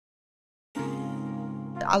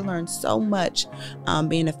I learned so much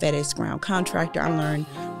being a FedEx ground contractor. I learned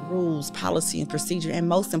rules, policy, and procedure, and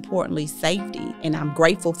most importantly, safety. And I'm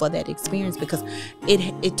grateful for that experience because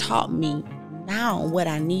it taught me now what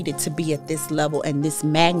I needed to be at this level and this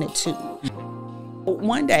magnitude.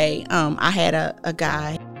 One day, I had a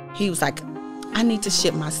guy, he was like, I need to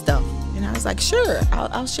ship my stuff. And I was like, sure,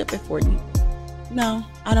 I'll ship it for you. No,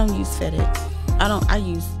 I don't use FedEx. I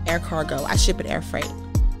use air cargo. I ship it air freight.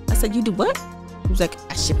 I said, you do what? He was like,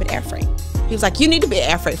 I ship it air freight. He was like, you need to be an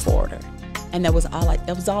air freight forwarder. And that was all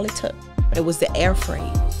it took. But it was the air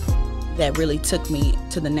freight that really took me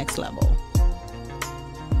to the next level.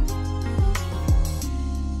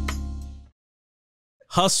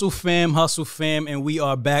 Hustle fam, and we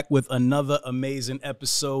are back with another amazing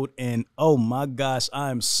episode. And oh my gosh,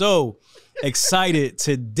 I am so excited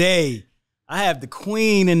today. I have the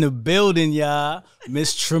queen in the building, y'all,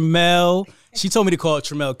 Miss Tremel. She told me to call it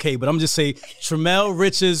Tremel K, but I'm just saying Tremel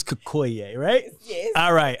Riches Kakoye, right? Yes.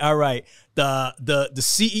 All right. The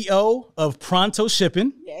CEO of Pronto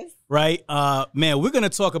Shipping. Yes. Right? Man, we're gonna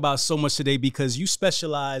talk about so much today because you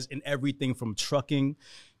specialize in everything from trucking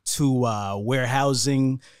to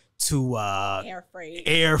warehousing to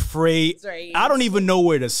air freight. I don't even know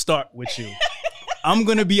where to start with you. I'm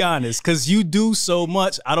going to be honest, because you do so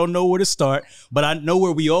much. I don't know where to start, but I know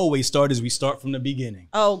where we always start is we start from the beginning.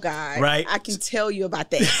 Oh, God. Right? I can tell you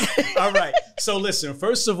about that. All right. So listen,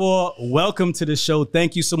 first of all, welcome to the show.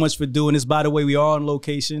 Thank you so much for doing this. By the way, we are on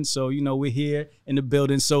location, so, you know, we're here in the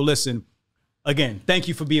building. So listen, again, thank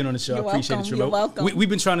you for being on the show. You're I appreciate welcome. it, You're Tremel. welcome. We've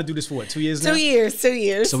been trying to do this for what, 2 years now? 2 years, 2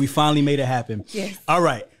 years. So we finally made it happen. Yes. All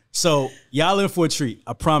right. So y'all in for a treat.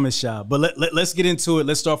 I promise y'all. But let's get into it.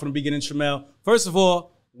 Let's start from the beginning, Tremel. First of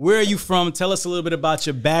all, where are you from? Tell us a little bit about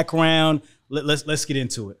your background. Let's get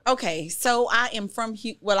into it. Okay. So I am from,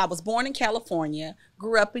 I was born in California,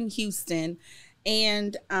 grew up in Houston,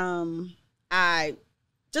 and I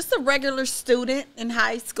just a regular student in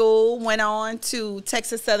high school, went on to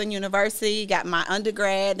Texas Southern University, got my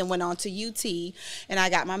undergrad, then went on to UT, and I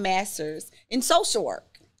got my master's in social work.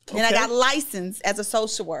 Okay. And I got licensed as a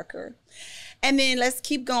social worker. And then let's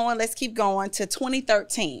keep going to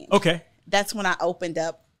 2013. Okay. That's when I opened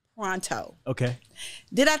up Pronto. Okay.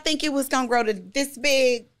 Did I think it was going to grow to this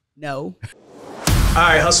big? No. All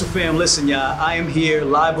right, Hustle fam, listen, y'all. I am here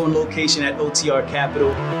live on location at OTR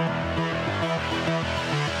Capital.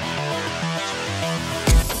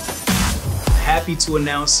 Happy to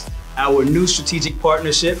announce our new strategic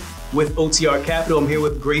partnership with OTR Capital. I'm here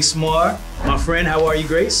with Grace Marr. My friend, how are you,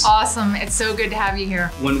 Grace? Awesome. It's so good to have you here.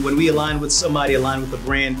 When we aligned with somebody, aligned with a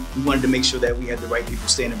brand, we wanted to make sure that we had the right people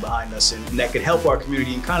standing behind us and that could help our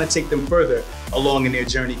community and kind of take them further along in their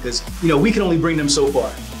journey because, you know, we can only bring them so far,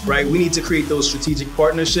 right? We need to create those strategic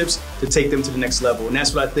partnerships to take them to the next level. And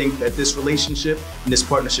that's what I think that this relationship and this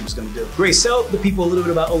partnership is going to do. Grace, tell the people a little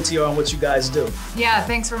bit about OTR and what you guys do. Yeah,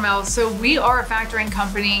 thanks, Ramel. So we are a factoring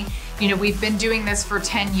company. You know, we've been doing this for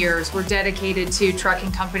 10 years. We're dedicated to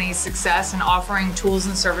trucking companies' success and offering tools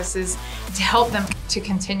and services to help them to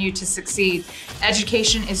continue to succeed.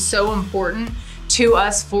 Education is so important to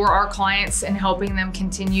us for our clients and helping them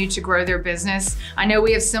continue to grow their business. I know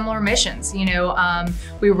we have similar missions. You know,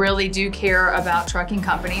 we really do care about trucking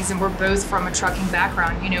companies and we're both from a trucking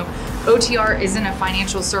background. You know, OTR isn't a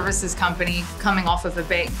financial services company coming off of a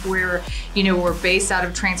bank. We're based out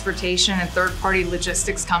of transportation and third-party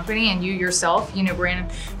logistics company, and you yourself, you know, ran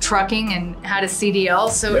trucking and had a CDL.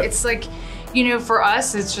 So Yep. It's like, you know, for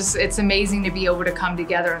us, it's amazing to be able to come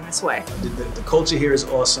together in this way. The culture here is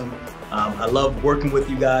awesome. I love working with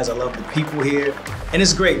you guys. I love the people here. And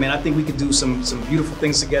it's great, man. I think we could do some beautiful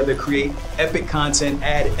things together, create epic content,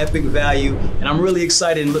 add epic value. And I'm really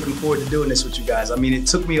excited and looking forward to doing this with you guys. I mean, it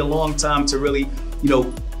took me a long time to really, you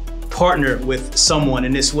know, partner with someone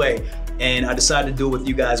in this way. And I decided to do it with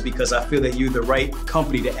you guys because I feel that you're the right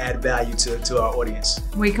company to add value to our audience.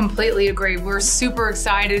 We completely agree. We're super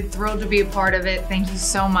excited, thrilled to be a part of it. Thank you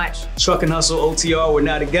so much. Truck and Hustle OTR, we're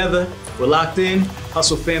now together. We're locked in.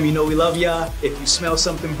 Hustle fam, you know we love y'all. If you smell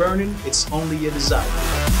something burning, it's only your desire.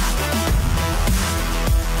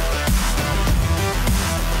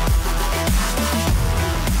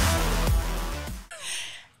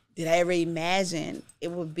 Did I ever imagine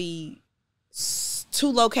it would be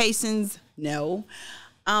 2 locations? No.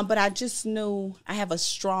 But I just knew I have a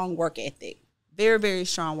strong work ethic. Very, very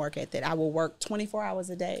strong work ethic. I will work 24 hours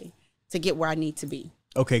a day to get where I need to be.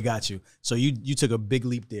 Okay, got you. So you took a big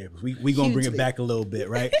leap there. We gonna bring it leap. back a little bit,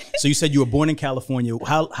 right? So you said you were born in California.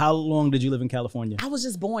 How long did you live in California? I was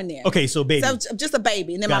just born there. Okay, so baby. So just a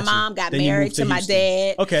baby. And then Got my you. mom got Then you married moved to to my Houston.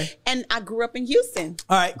 dad. Okay. And I grew up in Houston.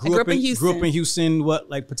 All right, grew up in Houston. Grew up in Houston. What,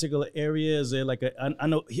 like, particular area? Is there like I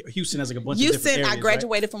know Houston has like a bunch of different Houston, areas, I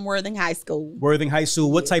graduated from Worthing High School. Worthing High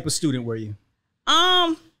School. What type of student were you?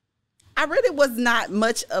 I really was not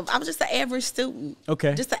much of, I was just an average student.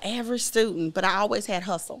 Okay. Just an average student, but I always had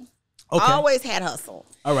hustle. Okay. I always had hustle.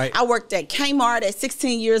 All right. I worked at Kmart at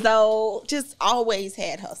 16 years old. Just always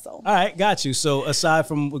had hustle. All right, got you. So aside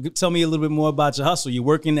from, tell me a little bit more about your hustle. You're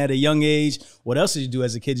working at a young age. What else did you do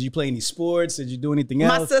as a kid? Did you play any sports? Did you do anything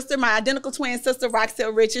else? My sister, my identical twin sister,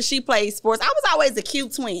 Roxelle Richards, she played sports. I was always a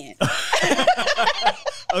cute twin.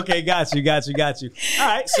 Okay, got you. All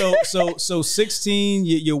right, so 16,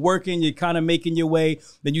 you're working, you're kind of making your way.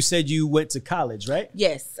 Then you said you went to college, right?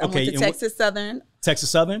 Yes, I went to Texas Southern.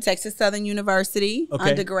 Texas Southern University,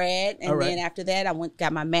 okay. Undergrad, and right. then after that, I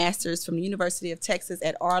got my master's from the University of Texas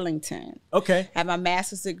at Arlington. Okay. I have my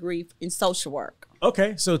master's degree in social work.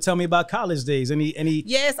 Okay, so tell me about college days. Any?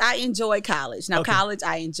 Yes, I enjoy college. Now, okay. college,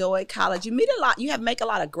 I enjoy college. You meet a lot. You make a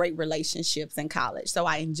lot of great relationships in college, so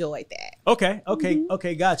I enjoyed that.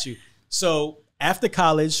 Okay, got you. So after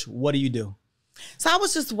college, what do you do? So I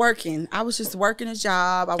was just working. I was just working a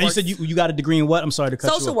job. And you said you got a degree in what? I'm sorry to cut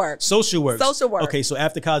you off. Social work. Social work. Social work. Okay, so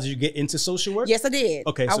after college, you get into social work? Yes, I did.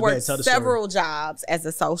 Okay, so I go ahead, worked tell the story. several jobs as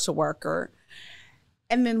a social worker.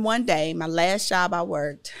 And then one day, my last job I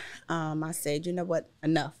worked, I said, you know what?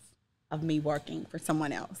 Enough of me working for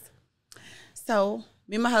someone else. So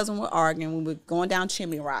me and my husband were arguing. We were going down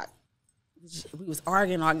Chimney Rock. We was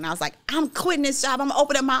arguing. I was like, I'm quitting this job. I'm going to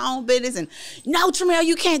open up my own business. And no, Tremel,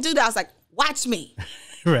 you can't do that. I was like, watch me.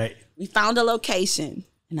 Right. We found a location.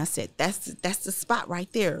 And I said, that's the spot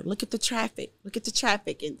right there. Look at the traffic. Look at the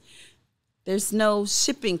traffic. And there's no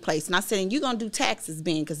shipping place. And I said, and you're going to do taxes,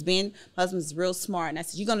 Ben, because Ben, my husband's real smart. And I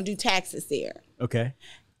said, you're going to do taxes there. Okay.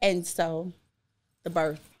 And so the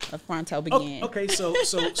birth of Pronto began. Okay, so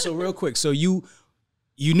real quick. So you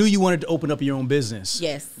knew you wanted to open up your own business.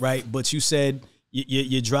 Yes. Right? But you said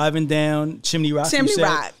you're driving down Chimney Rock. Chimney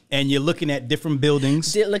Rock. And you're looking at different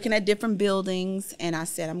buildings. Looking at different buildings. And I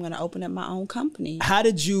said, I'm going to open up my own company.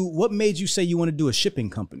 What made you say you want to do a shipping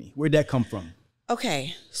company? Where'd that come from?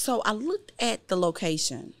 Okay, so I looked at the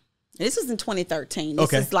location. This was in 2013.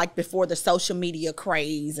 This is like before the social media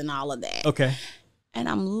craze and all of that. Okay. And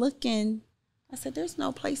I'm looking, I said, there's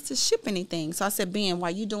no place to ship anything. So I said, Ben,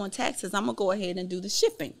 while you doing taxes, I'm going to go ahead and do the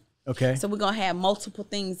shipping. Okay. So we're going to have multiple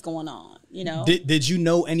things going on, you know. Did you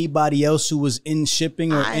know anybody else who was in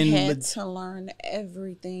shipping or I had to learn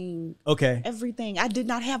everything. Okay. Everything. I did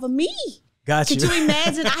not have a me. Gotcha. Could you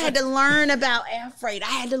imagine? I had to learn about air freight. I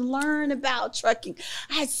had to learn about trucking.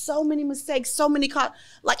 I had so many mistakes, so many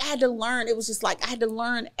like I had to learn. It was just like I had to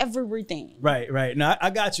learn everything. Right. Now I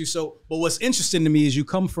got you. So, but what's interesting to me is you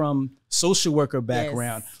come from social worker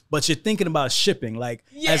background, but you're thinking about shipping. Like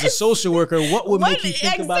as a social worker, what would make you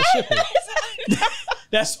think about shipping?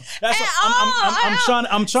 That's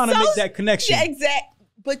I'm trying to make that connection. Yeah, exactly.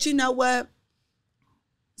 But you know what?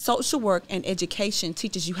 Social work and education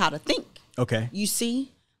teaches you how to think. Okay. You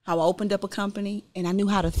see how I opened up a company and I knew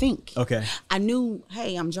how to think. Okay. I knew,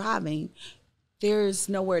 hey, I'm driving. There's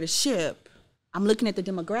nowhere to ship. I'm looking at the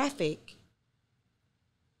demographic,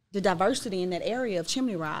 the diversity in that area of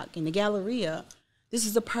Chimney Rock and the Galleria. This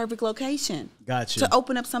is a perfect location. Gotcha. To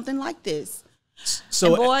open up something like this. So,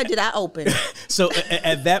 and boy, did I open. So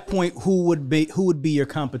at that point, who would be your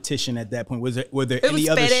competition at that point? Were there any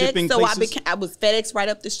other FedEx, shipping so places? I was FedEx right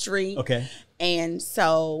up the street. Okay. And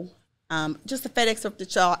so just a FedEx up the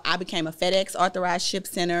street, I became a FedEx authorized ship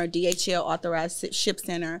center, DHL authorized ship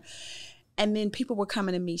center. And then people were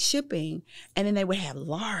coming to me shipping, and then they would have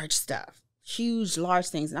large stuff, huge, large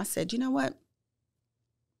things. And I said, you know what?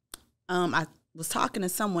 I was talking to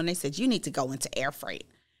someone. They said, you need to go into air freight.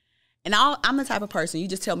 And I'm the type of person, you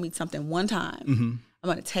just tell me something one time, I'm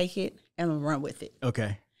going to take it and I'm going to run with it.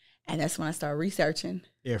 Okay. And that's when I started researching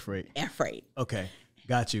air freight. Air freight. Okay.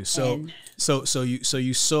 Got you. So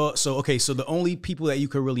the only people that you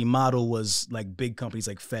could really model was like big companies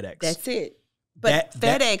like FedEx. That's it. But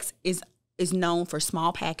FedEx is known for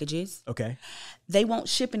small packages. Okay. They won't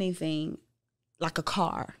ship anything like a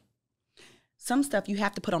car. Some stuff you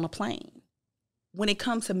have to put on a plane. When it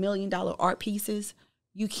comes to $1 million art pieces,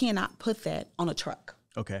 you cannot put that on a truck.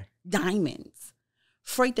 Okay. Diamonds,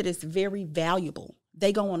 freight that is very valuable,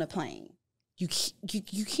 they go on a plane. You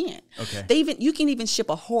can't. Okay. You can even ship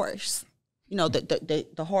a horse. You know,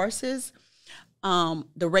 the horses,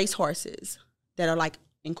 the race horses that are like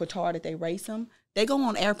in Qatar that they race them. They go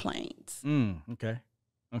on airplanes. Okay.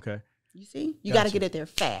 Okay. You see? You got to get it there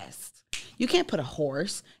fast. You can't put a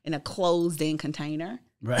horse in a closed-in container.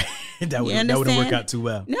 Right. That wouldn't work out too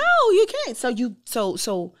well. No, you can't.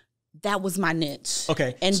 So that was my niche.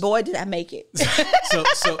 Okay. And boy, did I make it.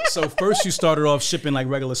 So first you started off shipping like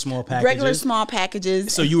regular small packages. Regular small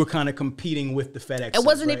packages. So you were kind of competing with the FedEx. It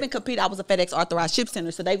wasn't even compete. I was a FedEx authorized ship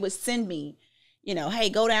center. So they would send me, you know, hey,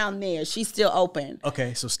 go down there. She's still open.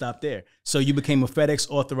 Okay, so stop there. So you became a FedEx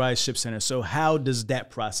authorized ship center. So how does that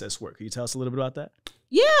process work? Can you tell us a little bit about that?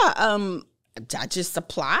 Yeah. I just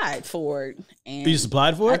applied for it. And you just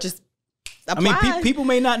applied for it? I just applied. I mean, people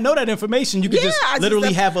may not know that information. You could just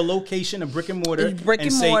literally have a location, a brick and mortar,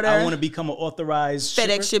 say, I want to become an authorized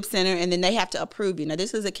FedEx ship center, and then they have to approve you. Now,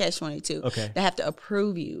 this is a catch-22. Okay. They have to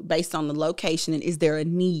approve you based on the location and is there a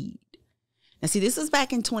need. Now, see, this was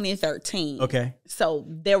back in 2013. Okay. So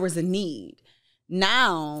there was a need.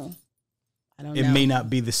 Now, I don't know. It may not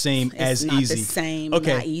be the same as not easy. The same.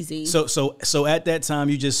 Okay. Not easy. So at that time,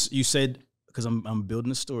 you said, because I'm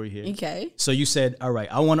building a story here. Okay. So you said, all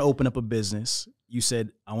right, I want to open up a business. You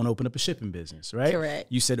said, I want to open up a shipping business, right?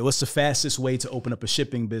 Correct. You said, what's the fastest way to open up a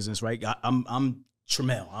shipping business, right? I'm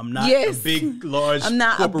Tramel. I'm not a big, large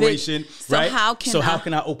corporation, right? How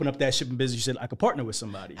can I open up that shipping business? You said I could partner with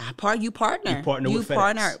somebody. You partner. You partner with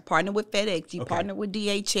FedEx. Partner with FedEx. You partner with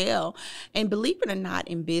DHL. And believe it or not,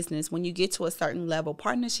 in business, when you get to a certain level,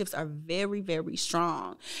 partnerships are very, very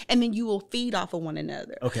strong. And then you will feed off of one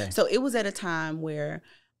another. Okay. So it was at a time where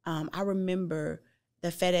I remember the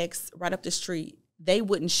FedEx right up the street, they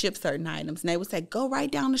wouldn't ship certain items. And they would say, go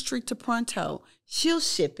right down the street to Pronto. She'll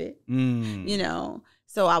ship it, you know.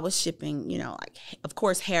 So I was shipping, you know, like, of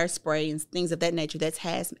course, hairspray and things of that nature. That's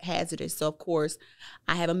hazardous. So, of course,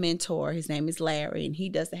 I have a mentor. His name is Larry, and he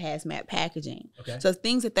does the hazmat packaging. Okay. So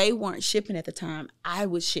things that they weren't shipping at the time, I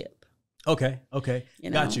would ship. Okay.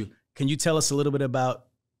 Got you. Can you tell us a little bit about,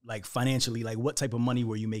 like, financially, like, what type of money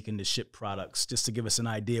were you making to ship products, just to give us an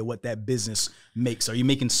idea what that business makes? Are you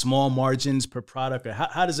making small margins per product, or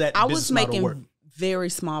how does that business model work? Very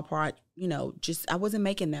small part, you know, I wasn't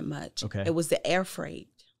making that much. Okay. It was the air freight.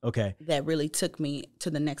 Okay. That really took me to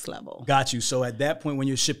the next level. Got you. So at that point, when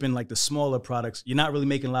you're shipping like the smaller products, you're not really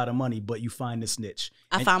making a lot of money, but you find this niche.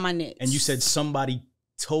 I found my niche. And you said somebody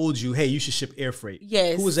told you, hey, you should ship air freight.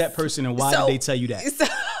 Yes. Who was that person, and why did they tell you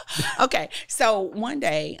that? Okay. So one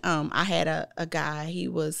day, I had a guy,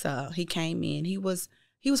 he came in, he was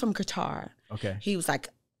from Qatar. Okay. He was like,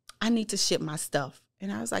 I need to ship my stuff.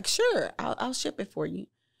 And I was like, sure, I'll ship it for you.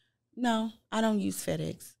 No, I don't use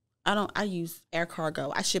FedEx. I use air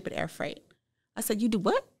cargo. I ship it air freight. I said, you do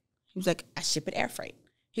what? He was like, I ship it air freight.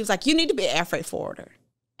 He was like, you need to be an air freight forwarder.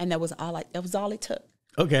 And that was all it took.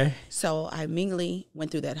 Okay. So I immediately went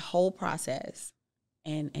through that whole process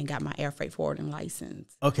and got my air freight forwarding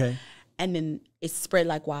license. Okay. And then it spread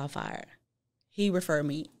like wildfire. He referred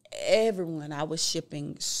me everyone. I was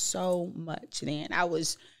shipping so much then.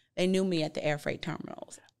 They knew me at the air freight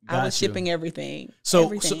terminals. I was shipping everything.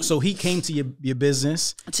 So he came to your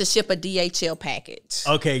business to ship a DHL package.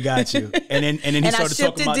 Okay, got you. And then he started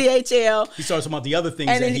talking about DHL. He started talking about the other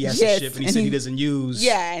things that he has to ship, and he said he doesn't use.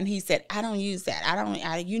 Yeah, and he said, I don't use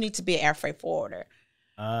that. You need to be an air freight forwarder.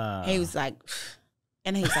 He was like,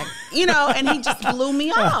 you know, and he just blew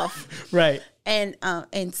me off. Right. And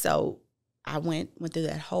so I went through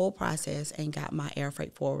that whole process and got my air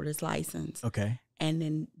freight forwarder's license. Okay. And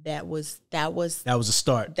then that was a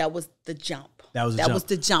start. That was the jump. That was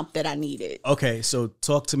the jump that I needed. Okay, so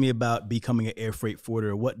talk to me about becoming an air freight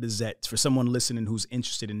forwarder. What does that, for someone listening who's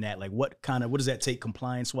interested in that, like what does that take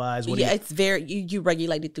compliance wise? It's very you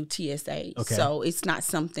regulated through TSA. Okay. So it's not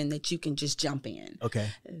something that you can just jump in. Okay.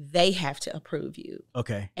 They have to approve you.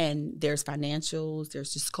 Okay. And there's financials,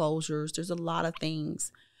 there's disclosures, there's a lot of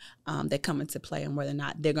things that come into play on whether or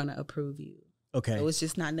not they're going to approve you. Okay. So it's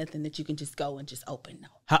just not nothing that you can just go and just open. No.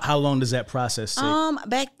 How long does that process take?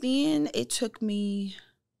 Back then, it took me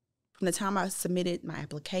from the time I submitted my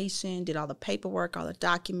application, did all the paperwork, all the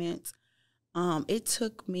documents. It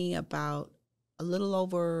took me about a little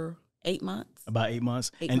over 8 months. About 8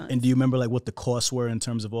 months. 8 months. And do you remember like what the costs were in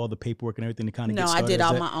terms of all the paperwork and everything to kind of get started? No, I did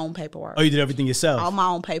all my own paperwork. Oh, you did everything yourself? All my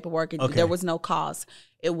own paperwork. Okay. There was no cost.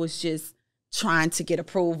 It was just trying to get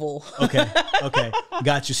approval. Okay.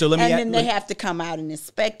 Got you. So let me And then they have to come out and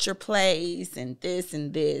inspect your place and this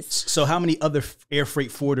and this. So how many other air freight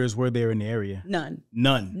forwarders were there in the area? None.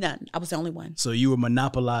 I was the only one. So you were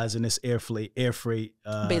monopolizing this air freight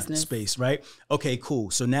business space, right? Okay,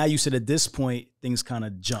 cool. So now you said at this point things kind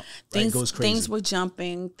of jump. It goes crazy. Things were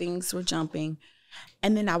jumping.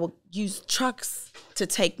 And then I would use trucks to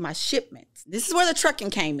take my shipments. This is where the trucking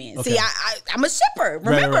came in. Okay. See, I'm a shipper.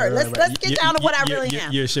 Remember, let's get down to what I really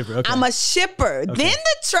am. You're a shipper. Okay. I'm a shipper. Okay. Then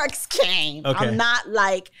the trucks came. Okay. I'm not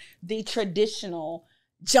like the traditional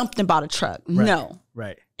jumped and bought a truck. Right. No.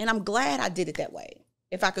 Right. And I'm glad I did it that way.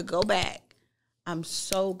 If I could go back, I'm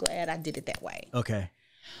so glad I did it that way. Okay.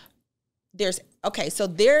 So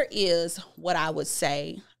there is what I would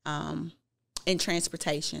say in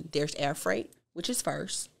transportation. There's air freight, which is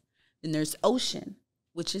first. Then there's ocean,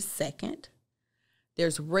 which is second.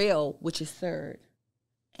 There's rail, which is third.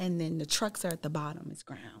 And then the trucks are at the bottom, is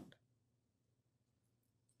ground.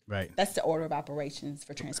 Right. That's the order of operations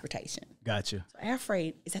for transportation. Gotcha. So air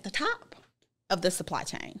freight is at the top of the supply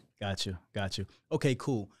chain. Gotcha. Okay,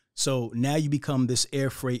 cool. So now you become this air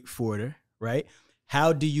freight forwarder, right?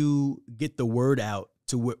 How do you get the word out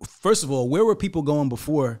to where, first of all, where were people going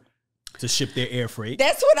before to ship their air freight?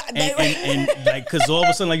 That's what and like, because all of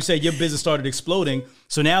a sudden, like you said, your business started exploding.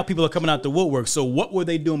 So now people are coming out the woodwork. So what were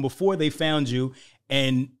they doing before they found you?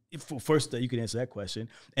 And first, you can answer that question.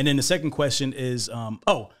 And then the second question is,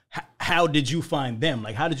 how did you find them?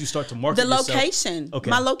 Like, how did you start to market yourself? Location. Okay.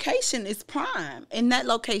 My location is prime. In that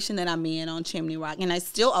location that I'm in on Chimney Rock, and it's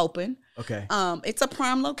still open. Okay. It's a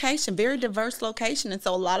prime location, very diverse location. And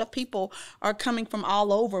so a lot of people are coming from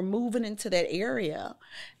all over, moving into that area.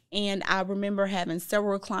 And I remember having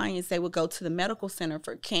several clients, they would go to the medical center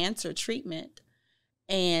for cancer treatment,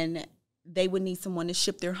 and they would need someone to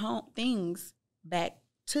ship their home things back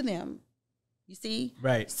to them. You see?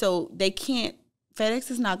 Right. So they can't,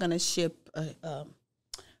 FedEx is not going to ship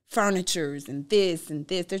furnitures and this and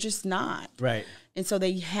this. They're just not. Right. And so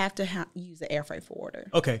they have to use an air freight forwarder.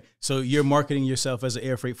 Okay. So you're marketing yourself as an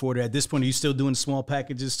air freight forwarder. At this point, are you still doing small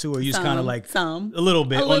packages too? Or are you just kind of like a little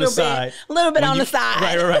bit on the side? A little bit on the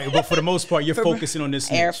side. Right. But for the most part, you're focusing on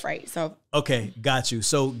this air niche. freight. So okay, got you.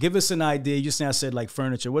 So give us an idea. You just now said like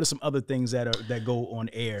furniture. What are some other things that go on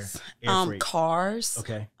air freight? Cars.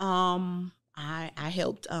 Okay. I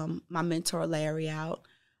helped my mentor Larry out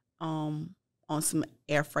on some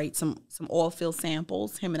air freight, some oil field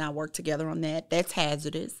samples. Him and I worked together on that. That's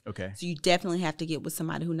hazardous. Okay. So you definitely have to get with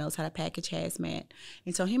somebody who knows how to package hazmat.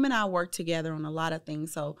 And so him and I worked together on a lot of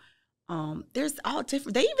things. So there's all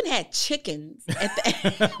different. They even had chickens at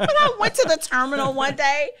the when I went to the terminal one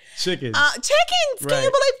day. Chickens. Chickens. Can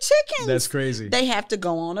you believe chickens? That's crazy. They have to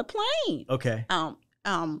go on a plane. Okay.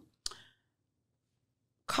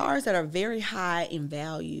 Cars that are very high in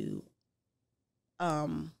value.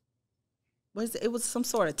 It was some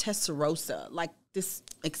sort of Testarossa, like this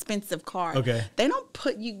expensive car. Okay. They don't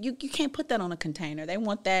put you can't put that on a container. They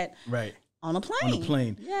want that on a plane. On a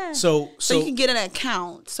plane. Yeah. So you can get an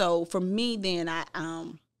account. So for me then I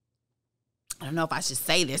don't know if I should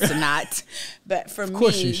say this or not, but for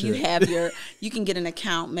me, you can get an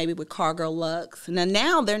account maybe with Cargo Lux.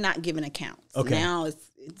 Now they're not giving accounts. Okay. Now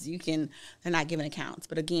they're not giving accounts.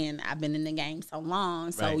 But again, I've been in the game so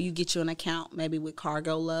long, so you get you an account maybe with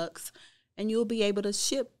Cargo Lux, and you'll be able to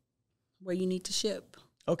ship where you need to ship.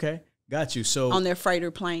 Okay, got you. So on their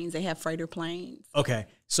freighter planes, they have freighter planes. Okay,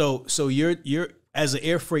 so you're as an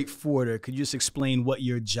air freight forwarder, could you just explain what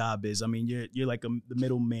your job is? I mean, you're like the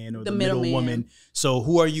middleman or the middle woman. So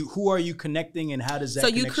who are you connecting, and how does that? So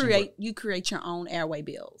you create your own airway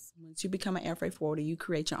bills. Once you become an air freight forwarder, you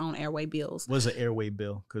create your own airway bills. What's an airway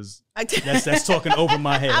bill? Because that's talking over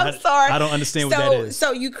my head. I'm sorry, I don't understand what that is.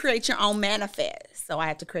 So you create your own manifest. So I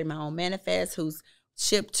have to create my own manifest. Who's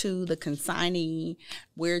shipped to the consignee?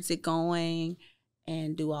 Where's it going?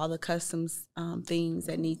 And do all the customs things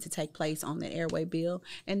that need to take place on that airway bill,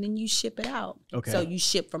 and then you ship it out. Okay. So you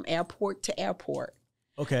ship from airport to airport.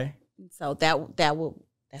 Okay. So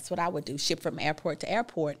that's what I would do: ship from airport to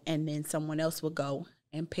airport, and then someone else would go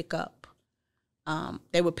and pick up.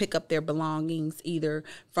 They would pick up their belongings either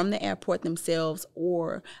from the airport themselves,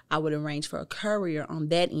 or I would arrange for a courier on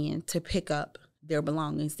that end to pick up their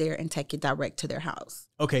belongings there and take it direct to their house.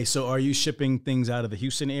 Okay, so are you shipping things out of the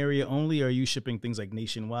Houston area only, or are you shipping things like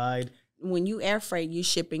nationwide? When you air freight, you're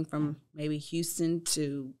shipping from maybe Houston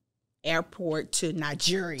to airport to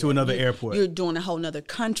Nigeria. To another airport. You're doing a whole nother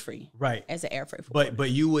country. Right. As an air freight forwarder. But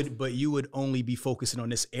you would only be focusing on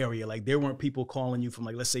this area. Like there weren't people calling you from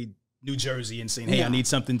like, let's say, New Jersey and saying, hey, I need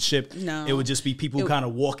something shipped. No. It would just be people who kind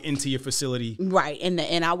of walk into your facility. Right.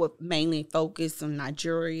 And I would mainly focus on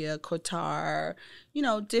Nigeria, Qatar,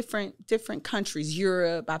 different countries.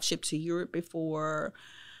 Europe. I've shipped to Europe before.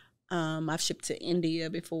 I've shipped to India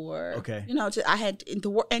before. Okay.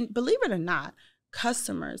 And believe it or not,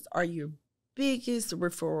 customers are your biggest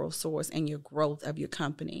referral source and your growth of your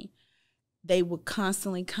company. they would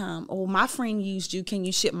constantly come. Oh, my friend used you. Can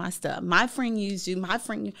you ship my stuff? My friend used you. My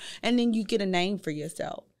friend, and then you get a name for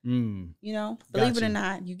yourself. You know, believe it or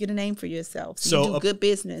not, you get a name for yourself. So you do good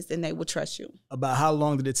business, and they will trust you. About how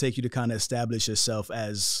long did it take you to kind of establish yourself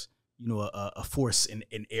as, you know, a force in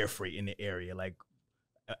air freight in the area, like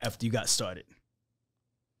after you got started?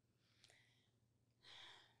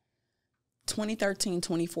 2013,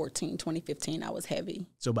 2014, 2015, I was heavy.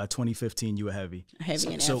 So by 2015, you were heavy. Heavy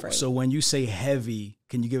in air freight. So when you say heavy,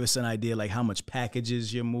 can you give us an idea like how much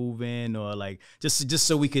packages you're moving, or like just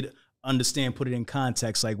so we could understand, put it in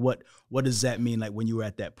context, like what does that mean, like when you were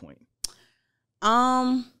at that point?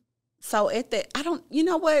 So you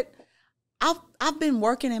know what? I've been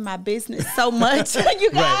working in my business so much, you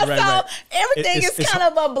guys. Right. Everything is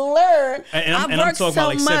kind of a blur. And I'm talking about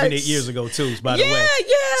like 7-8 years ago too, by the way.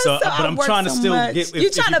 Yeah. So but I'm trying to still get. You're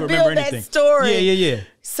trying to build that story. Yeah.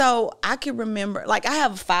 So I can remember, like I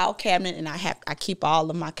have a file cabinet, and I keep all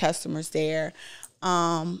of my customers there.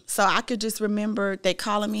 So I could just remember they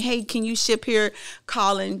calling me, hey, can you ship here?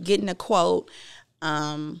 Calling, getting a quote.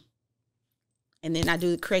 And then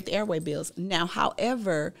I create the airway bills. Now,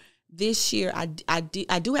 however, this year I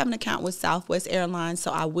do have an account with Southwest Airlines, so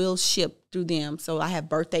I will ship through them. So I have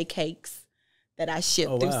birthday cakes that I ship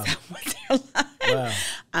through Southwest Airlines.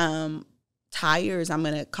 Wow. Tires, I'm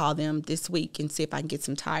going to call them this week and see if I can get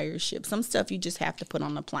some tires shipped. Some stuff you just have to put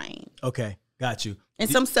on the plane. Okay, got you. And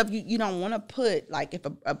some stuff you don't want to put, like if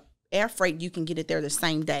a air freight, you can get it there the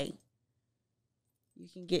same day. You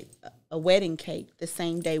can get a wedding cake the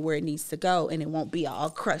same day where it needs to go, and it won't be all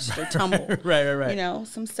crushed or tumbled. Right. You know,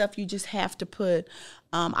 some stuff you just have to put.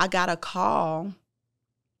 I got a call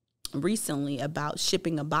recently about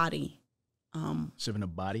shipping a body. Shipping a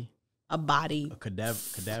body? A body. A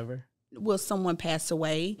cadaver? Well, someone passed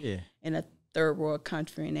away in a third world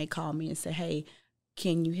country, and they called me and said, hey,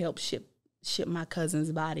 can you help ship my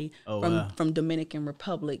cousin's body from Dominican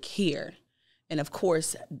Republic here? And of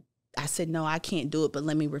course, I said, no, I can't do it, but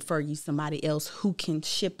let me refer you somebody else who can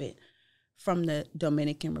ship it from the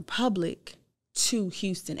Dominican Republic to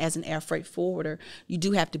Houston. As an air freight forwarder, you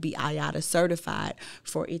do have to be IATA certified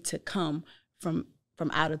for it to come from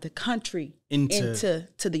out of the country into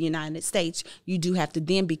the United States. You do have to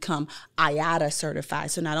then become IATA certified.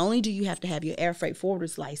 So not only do you have to have your air freight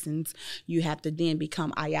forwarder's license, you have to then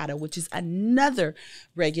become IATA, which is another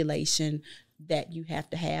regulation that you have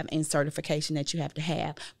to have and certification that you have to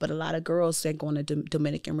have. But a lot of girls, they're going to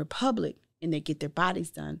Dominican Republic and they get their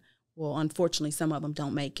bodies done. Well, unfortunately, some of them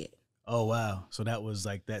don't make it. Oh, wow. So that was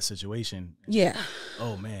like that situation. Yeah.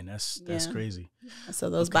 Oh, man, that's crazy.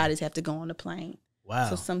 So those bodies have to go on the plane.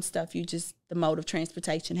 Wow. So some stuff the mode of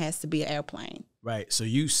transportation has to be an airplane. Right. So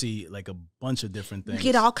you see like a bunch of different things.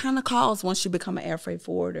 You get all kind of calls once you become an air freight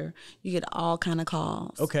forwarder. You get all kind of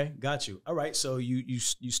calls. Okay, got you. All right. So you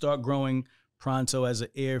start growing pronto as an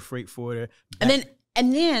air freight forwarder. And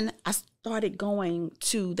then I started going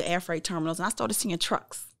to the air freight terminals, and I started seeing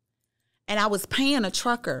trucks. And I was paying a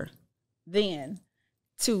trucker then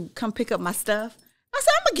to come pick up my stuff. I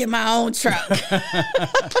said, I'm going to get my own truck.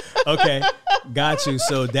 Okay, got you.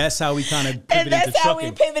 So that's how we kind of pivoted into trucking. That's how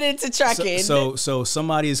we pivoted to trucking. So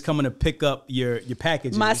somebody is coming to pick up your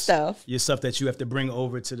packages. My stuff. Your stuff that you have to bring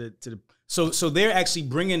over to the So they're actually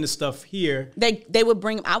bringing the stuff here. They would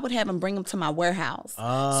bring. I would have them bring them to my warehouse.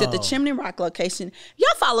 So at the Chimney Rock location,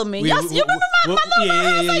 y'all follow me. You remember my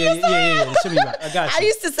yeah. Chimney Rock. I got you. I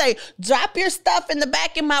used to say, drop your stuff in the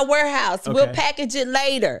back in my warehouse. Okay. We'll package it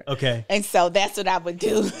later. Okay. And so that's what I would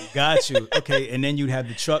do. Got you. Okay. And then you'd have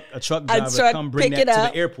a truck driver come bring that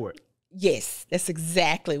to the airport. Yes, that's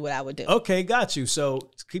exactly what I would do. Okay, got you. So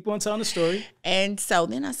keep on telling the story. And so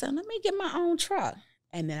then I said, let me get my own truck.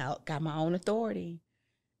 And then I got my own authority.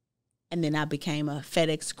 And then I became a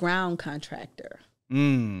FedEx ground contractor.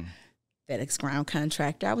 FedEx ground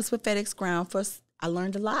contractor. I was with FedEx ground first. I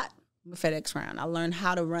learned a lot with FedEx ground. I learned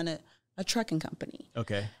how to run a trucking company.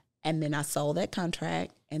 Okay. And then I sold that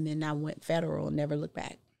contract, and then I went federal and never looked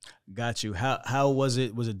back. Got you. How was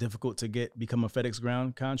it? Was it difficult to become a FedEx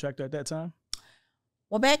ground contractor at that time?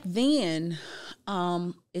 Well, back then,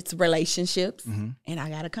 it's relationships, and I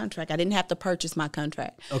got a contract. I didn't have to purchase my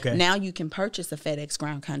contract. Okay. Now you can purchase a FedEx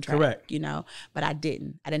ground contract. Correct. You know, but I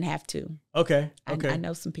didn't. I didn't have to. Okay. I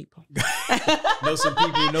know some people. Know some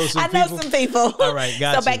people. I know some people. All right.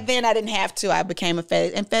 Got you. So back then, I didn't have to. I became a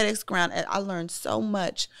FedEx. And FedEx ground, I learned so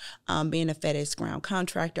much being a FedEx ground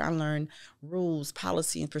contractor. I learned rules,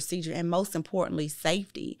 policy, and procedure, and most importantly,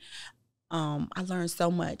 safety. I learned so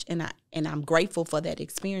much, and I'm grateful for that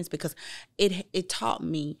experience because it taught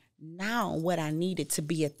me now what I needed to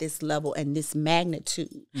be at this level and this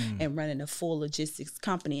magnitude and running a full logistics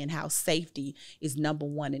company, and how safety is number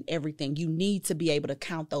one in everything. You need to be able to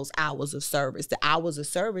count those hours of service. The hours of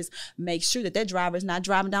service make sure that driver is not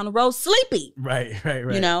driving down the road sleepy. Right.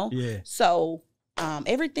 You know? Yeah. So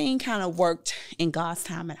everything kind of worked in God's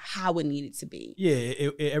time and how it needed to be.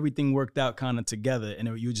 Yeah, everything worked out kind of together, and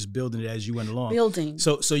you were just building it as you went along. Building.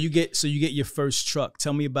 So you get your first truck.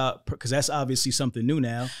 Tell me about, because that's obviously something new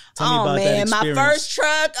now. Tell me about that experience. My first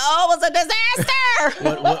truck, was a disaster.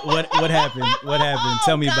 What happened? What happened?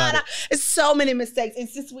 Tell me about it. It's so many mistakes. And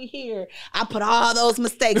since we here, I put all those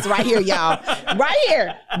mistakes right here, y'all. Right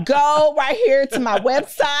here. Go right here to my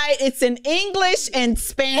website. It's in English and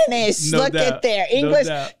Spanish. Look at there. English,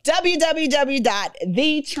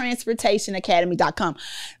 www.thetransportationacademy.com.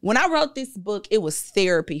 When I wrote this book, it was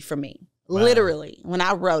therapy for me. Wow. Literally, when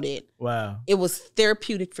I wrote it, it was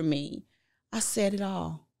therapeutic for me. I said it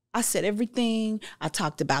all. I said everything. I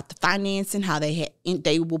talked about the financing, how they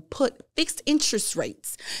will put fixed interest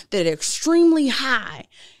rates that are extremely high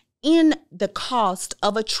in the cost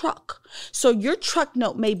of a truck. So your truck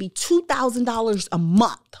note may be $2,000 a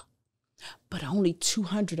month, but only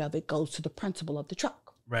 $200 of it goes to the principal of the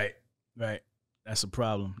truck. Right. That's a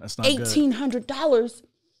problem. That's not good. $1,800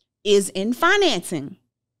 is in financing.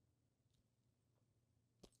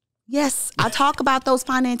 Yes, I talk about those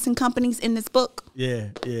financing companies in this book. Yeah.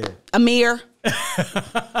 Amir.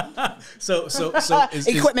 So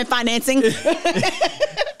equipment financing.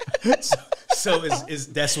 So is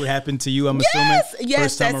that's what happened to you? I'm assuming. Yes,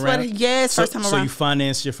 first time around. First time around. So you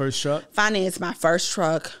financed your first truck? Financed my first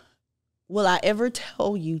truck. Will I ever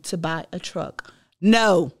tell you to buy a truck?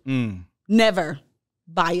 No, never.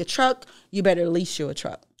 Buy a truck. You better lease you a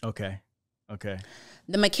truck. Okay.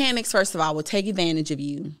 The mechanics, first of all, will take advantage of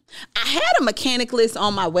you. I had a mechanic list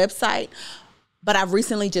on my website, but I've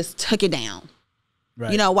recently just took it down.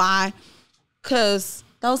 Right. You know why? Because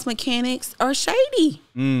those mechanics are shady.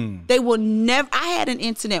 They will never. I had an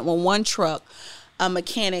incident when one truck, a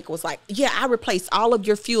mechanic was like, yeah, I replaced all of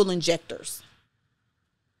your fuel injectors.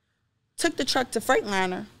 Took the truck to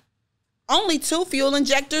Freightliner. Only 2 fuel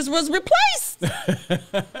injectors was replaced.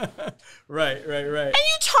 Right. And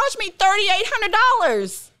you charged me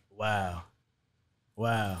 $3,800.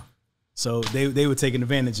 Wow. So they were taking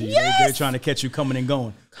advantage of you. Yes. They're trying to catch you coming and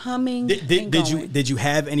going. Did you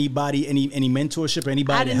have anybody, any mentorship or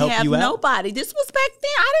anybody to help you out? I didn't have nobody. This was back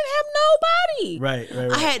then. I didn't have nobody. Right.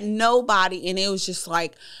 I had nobody, and it was just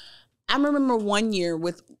like, I remember one year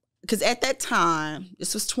because at that time,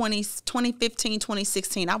 this was 2015,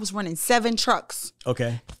 2016, I was running 7 trucks.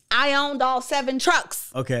 Okay. I owned all 7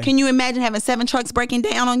 trucks. Okay. Can you imagine having 7 trucks breaking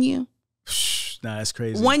down on you? Nah, that's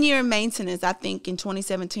crazy. 1 year in maintenance, I think in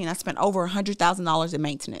 2017, I spent over $100,000 in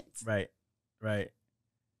maintenance. Right.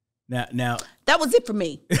 Now. That was it for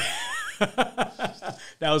me. That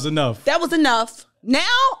was enough.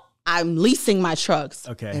 Now I'm leasing my trucks.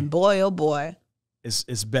 Okay. And boy, oh boy. It's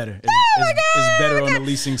better. It's better on the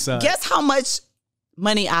leasing side. Guess how much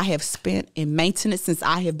money I have spent in maintenance since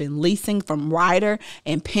I have been leasing from Ryder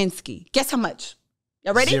and Penske? Guess how much?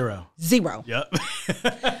 Y'all ready? 0. Yep.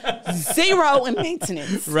 0 in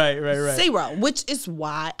maintenance. Right. 0, which is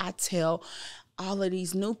why I tell all of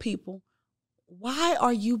these new people, why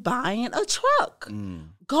are you buying a truck?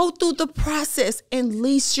 Go through the process and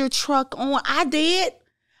lease your truck on. I did.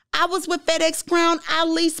 I was with FedEx Ground. I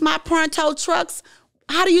leased my Pronto trucks.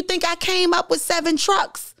 How do you think I came up with 7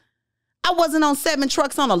 trucks? I wasn't on 7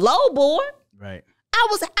 trucks on a low board. Right.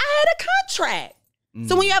 I had a contract.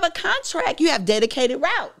 So when you have a contract, you have dedicated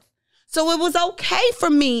routes. So it was okay for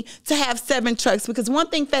me to have 7 trucks, because one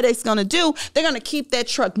thing FedEx is going to do, they're going to keep that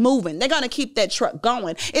truck moving. They're going to keep that truck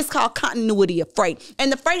going. It's called continuity of freight.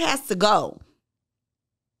 And the freight has to go.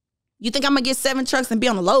 You think I'm going to get 7 trucks and be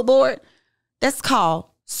on a low board? That's called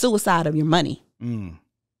suicide of your money.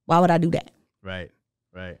 Why would I do that? Right.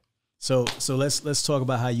 So let's talk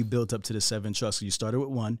about how you built up to the 7 trucks. So you started with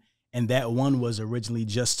 1, and that 1 was originally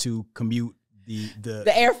just to commute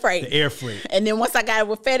the air freight. The air freight. And then once I got it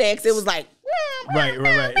with FedEx, it was like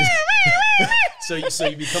right. So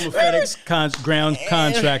you become a FedEx ground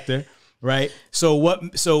contractor, right? So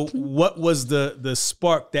what was the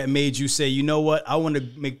spark that made you say, you know what, I want to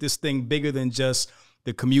make this thing bigger than just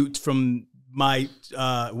the commute from my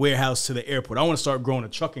warehouse to the airport. I want to start growing a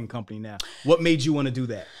trucking company now. What made you want to do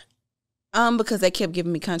that? Because they kept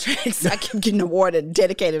giving me contracts. I kept getting awarded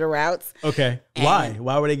dedicated routes. Okay. Why?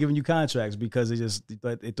 Why were they giving you contracts? Because they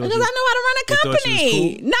thought because I know how to run a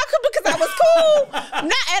company. Cool? Not because I was cool.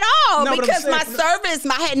 Not at all. No, because my service,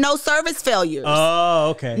 I had no service failures.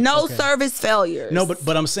 Oh, okay. No service failures. No,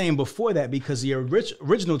 but I'm saying before that, because your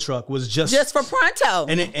original truck was just for pronto.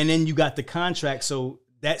 And then you got the contract. So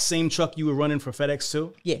that same truck you were running for FedEx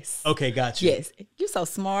too? Yes. Okay, got you. Yes. You're so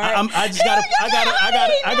smart. I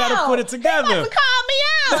gotta put it together. You have to call me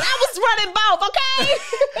out. I was running both, okay?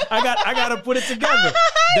 I gotta put it together.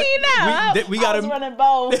 We gotta. I was running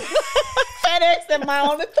both. FedEx and my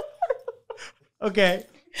own authority. Okay.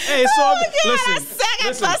 Hey, it's all good. Listen,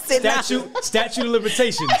 statute of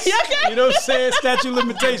limitations. Okay. You know what I'm saying? Statute of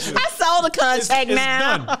limitations. I sold the contract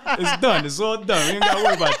now. Done. It's done. It's all done. We ain't got to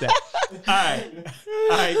worry about that.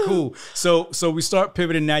 All right, cool. So we start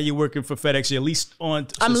pivoting. Now you're working for FedEx. You're leased on.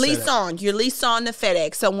 I'm leased on. You're leased on to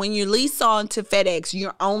FedEx. So when you lease on to FedEx,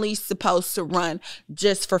 you're only supposed to run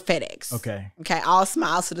just for FedEx. Okay. Okay. All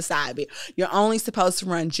smiles to the side. But you're only supposed to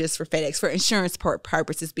run just for FedEx for insurance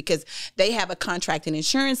purposes because they have a contract and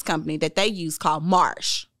insurance company that they use called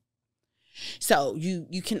Marsh. So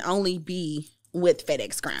you can only be with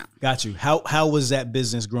FedEx Ground. Got you. How was that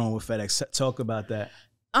business growing with FedEx? Talk about that.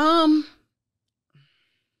 I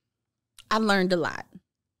learned a lot.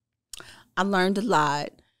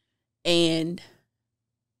 And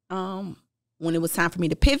when it was time for me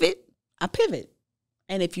to pivot, I pivot.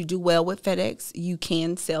 And if you do well with FedEx, you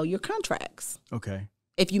can sell your contracts. Okay.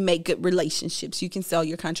 If you make good relationships, you can sell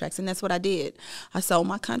your contracts. And that's what I did. I sold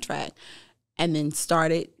my contract and then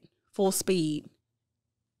started full speed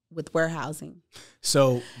with warehousing.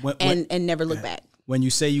 So and never look back. When you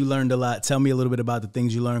say you learned a lot, tell me a little bit about the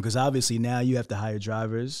things you learned, because obviously now you have to hire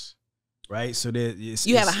drivers, right? So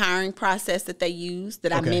you have a hiring process that they use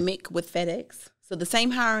that I mimic with FedEx. So the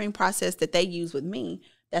same hiring process that they use with me,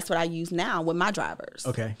 that's what I use now with my drivers.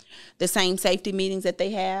 Okay. The same safety meetings that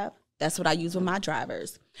they have, that's what I use with my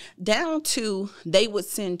drivers. Down to they would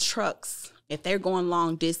send trucks. If they're going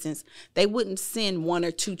long distance, they wouldn't send 1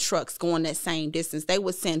 or 2 trucks going that same distance. They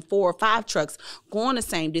would send 4 or 5 trucks going the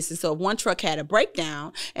same distance. So if one truck had a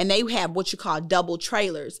breakdown and they have what you call double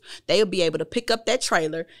trailers, they would be able to pick up that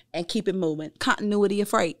trailer and keep it moving. Continuity of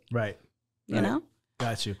freight. Right. You know?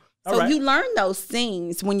 Got you. So you learn those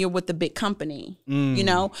things when you're with a big company. You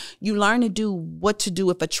know, you learn to do what to do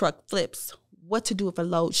if a truck flips, what to do if a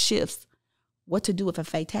load shifts, what to do if a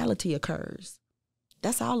fatality occurs.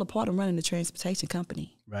 That's all a part of running the transportation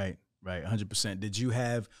company. Right,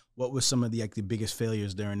 100%. What were some of the biggest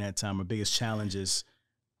failures during that time or biggest challenges?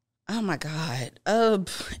 Oh my God.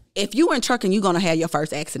 If you were in trucking, you're going to have your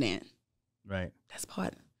first accident. Right. That's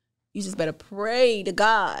part. You just better pray to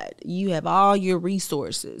God. You have all your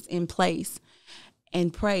resources in place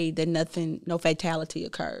and pray that no fatality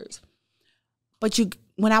occurs. But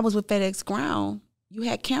when I was with FedEx Ground, you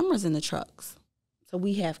had cameras in the trucks. So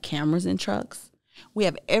we have cameras in trucks. We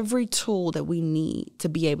have every tool that we need to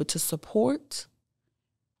be able to support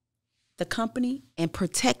the company and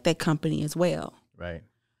protect that company as well. Right.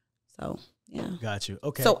 So, yeah. Got you.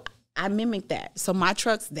 Okay. So I mimic that. So my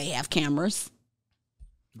trucks, they have cameras.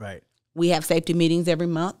 Right. We have safety meetings every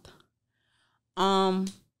month.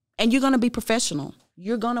 And you're going to be professional.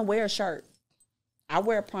 You're going to wear a shirt. I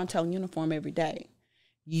wear a Pronto uniform every day.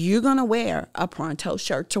 You're going to wear a Pronto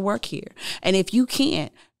shirt to work here. And if you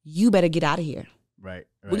can't, you better get out of here. Right.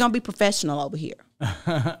 We're going to be professional over here.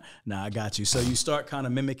 Nah, I got you. So you start kind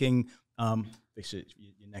of mimicking, fix your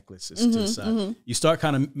necklace to the side. You start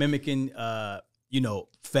kind of mimicking,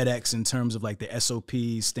 FedEx in terms of the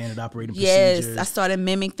SOPs, standard operating procedures. Yes, I started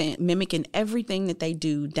mimicking everything that they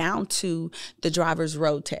do down to the driver's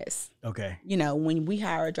road test. Okay. When we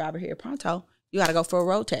hire a driver here at Pronto, you got to go for a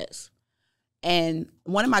road test. And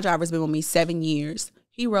one of my drivers been with me 7 years.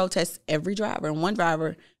 He road tests every driver. And one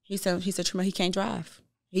driver, he said, Tremel, he can't drive.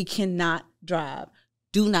 He cannot drive.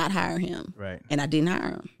 Do not hire him. Right. And I didn't hire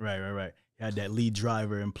him. Right. You had that lead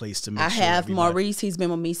driver in place to make sure. I have Maurice. He's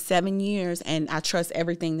been with me 7 years, and I trust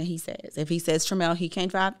everything that he says. If he says, Tremel, he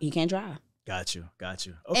can't drive, he can't drive. Got you.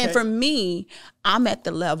 Okay. And for me, I'm at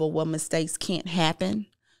the level where mistakes can't happen.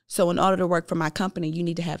 So in order to work for my company, you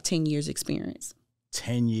need to have 10 years experience.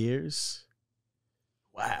 10 years?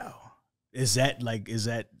 Wow. That's mandated? Is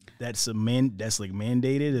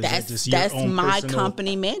that just your that's own my personal...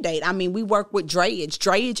 company mandate. I mean, we work with drayage.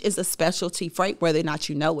 Drayage is a specialty freight, whether or not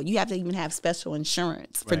you know it. You have to even have special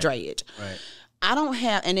insurance for drayage. Right. I don't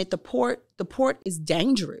have, and at the port is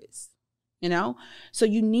dangerous, So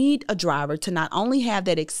you need a driver to not only have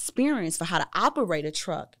that experience for how to operate a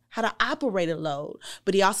truck, how to operate a load,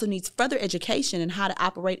 but he also needs further education in how to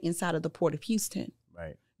operate inside of the Port of Houston.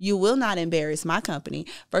 Right. You will not embarrass my company,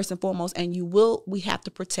 first and foremost, and we have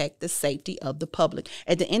to protect the safety of the public.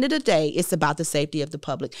 At the end of the day, it's about the safety of the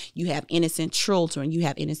public. You have innocent children, you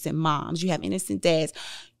have innocent moms, you have innocent dads,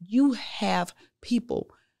 you have people.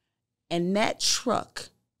 And that truck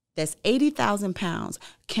that's 80,000 pounds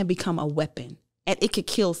can become a weapon, and it could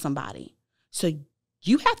kill somebody. So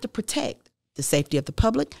you have to protect the safety of the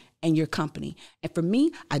public and your company. And for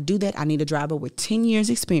me, I do that. I need a driver with 10 years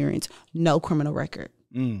experience, no criminal record.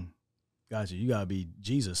 Gotcha. You gotta be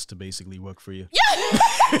Jesus to basically work for you. Yeah.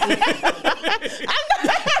 I'm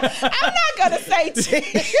not gonna say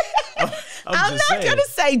Jesus. I'm not gonna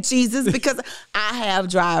say Jesus because I have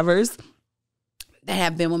drivers that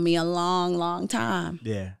have been with me a long, long time.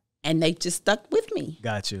 Yeah. And they just stuck with me.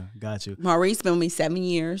 Got you. Maurice been with me 7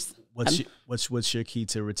 years. What's your key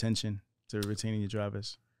to retention, to retaining your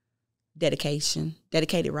drivers? Dedication,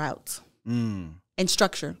 dedicated routes, and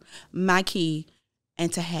structure. My key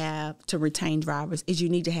and to retain drivers is you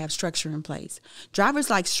need to have structure in place. Drivers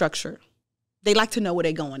like structure. They like to know where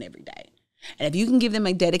they're going every day. And if you can give them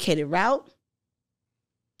a dedicated route,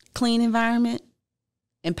 clean environment,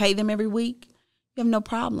 and pay them every week, you have no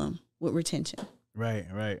problem with retention. Right,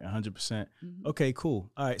 100%. Okay, cool.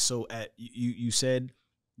 All right, so you said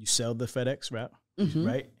you sell the FedEx route,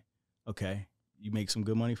 right? Okay, you make some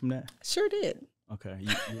good money from that? Sure did. Okay,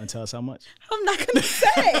 you want to tell us how much? I'm not going to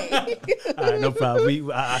say. All right, no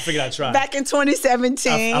problem. I figured I'd try. Back in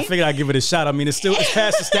 2017. I figured I'd give it a shot. I mean, it's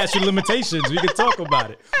past the statute of limitations. We can talk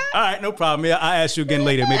about it. All right, no problem. I'll ask you again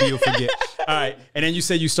later. Maybe you'll forget. All right, and then you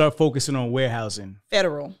said you start focusing on warehousing.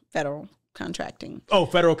 Federal contracting. Oh,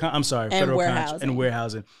 federal warehousing. And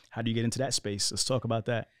warehousing. How do you get into that space? Let's talk about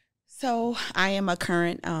that. So I am a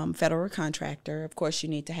current federal contractor. Of course, you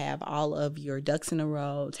need to have all of your ducks in a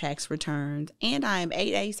row, tax returns, and I am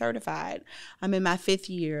 8A certified. I'm in my 5th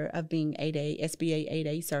year of being 8A, SBA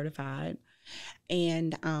 8A certified.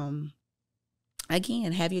 And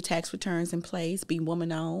again, have your tax returns in place, be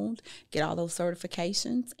woman-owned, get all those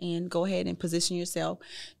certifications, and go ahead and position yourself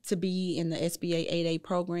to be in the SBA 8A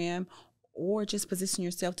program, or just position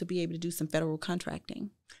yourself to be able to do some federal contracting.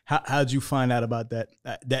 How'd you find out about that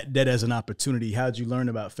as an opportunity? How'd you learn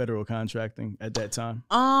about federal contracting at that time?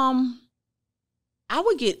 I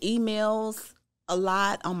would get emails a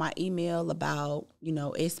lot on my email about,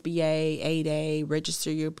 SBA, 8A,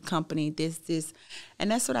 register your company, this.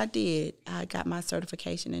 And that's what I did. I got my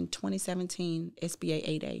certification in 2017,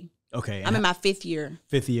 SBA 8A. Okay. I'm in my 5th year.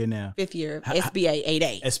 5th year now. 5th year, SBA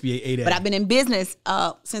 8A. SBA 8A. But I've been in business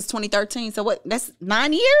since 2013. So what, that's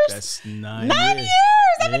 9 years? That's 9 years. 9 years.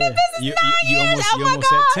 I've been in business 9 years. You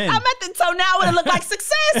almost at 10. So now it would look like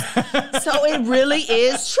success. So it really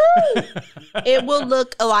is true. It will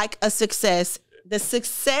look like a success. The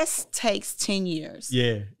success takes 10 years.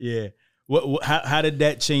 Yeah. How did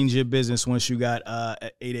that change your business once you got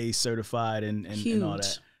 8A certified and all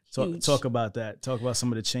that? Talk about that. Talk about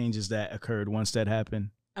some of the changes that occurred once that happened.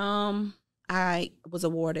 I was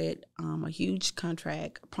awarded a huge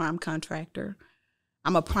contract, prime contractor.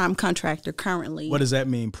 I'm a prime contractor currently. What does that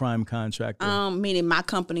mean, prime contractor? Meaning my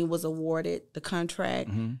company was awarded the contract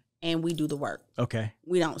and we do the work. Okay.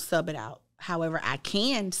 We don't sub it out. However, I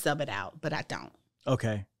can sub it out, but I don't.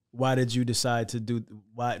 Okay. Why did you decide to do?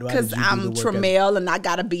 Because I'm Tramel and I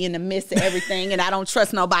gotta be in the midst of everything, and I don't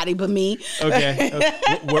trust nobody but me. Okay.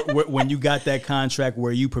 When you got that contract,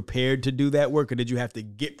 were you prepared to do that work, or did you have to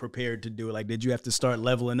get prepared to do it? Like, did you have to start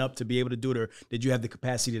leveling up to be able to do it, or did you have the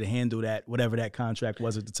capacity to handle that, whatever that contract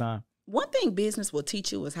was at the time? One thing business will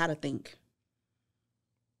teach you is how to think.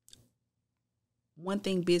 One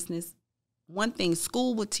thing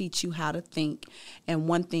school will teach you how to think, and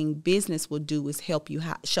one thing business will do is help you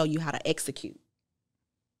show you how to execute.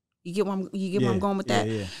 You get where I'm going with that?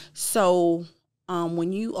 Yeah. So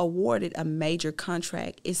when you awarded a major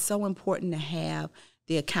contract, it's so important to have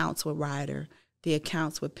the accounts with Ryder, the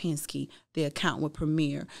accounts with Penske, the account with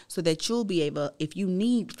Premier, so that you'll be able, if you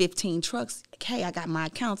need 15 trucks, okay, I got my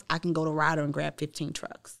accounts, I can go to Ryder and grab 15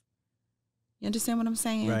 trucks. You understand what I'm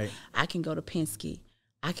saying? Right. I can go to Penske.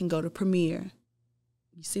 I can go to Premier.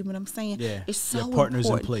 You see what I'm saying? Yeah. It's so partners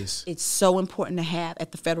important. In place. It's so important to have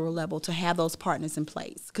at the federal level, to have those partners in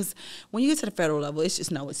place. Because when you get to the federal level, it's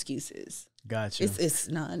just no excuses. Gotcha. It's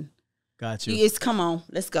none. Gotcha. It's come on,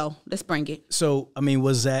 let's go. Let's bring it. So, I mean,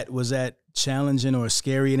 was that challenging or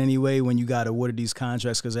scary in any way when you got awarded these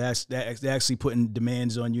contracts? Because they're actually putting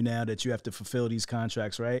demands on you now that you have to fulfill these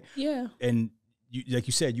contracts, right? Yeah. And like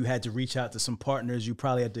you said, you had to reach out to some partners. You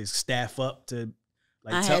probably had to staff up to...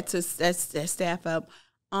 I had to staff up.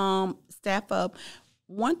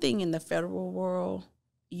 one thing in the federal world,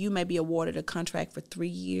 you may be awarded a contract for 3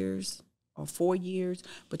 years or 4 years,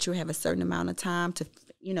 but you'll have a certain amount of time to,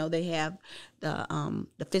 they have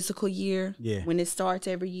the fiscal year when it starts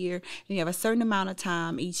every year, and you have a certain amount of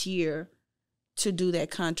time each year to do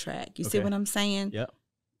that contract. You see what I'm saying? Yep.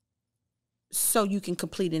 So you can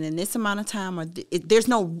complete it in this amount of time, or there's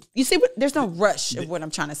no rush of what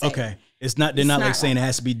I'm trying to say. Okay. They're not like saying it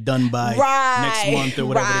has to be done by next month or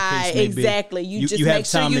whatever the case may be. Exactly. You just have make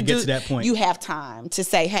sure time you to get to that point. You have time to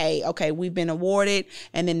say, hey, okay, we've been awarded.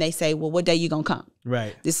 And then they say, well, what day you going to come?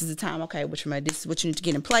 Right. This is the time. Okay, this is what you need to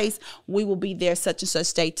get in place. We will be there such and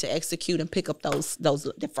such date to execute and pick up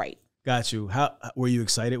the freight. Got you. How were you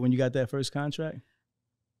excited when you got that first contract?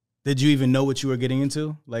 Did you even know what you were getting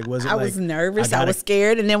into? Like, was it I was nervous. I was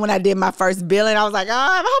scared. And then when I did my first billing, I was like, oh,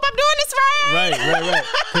 I hope I'm doing this right. Right.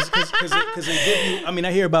 Because they give you, I mean,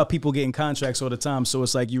 I hear about people getting contracts all the time. So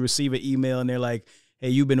it's like you receive an email and they're like, hey,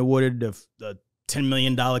 you've been awarded the $10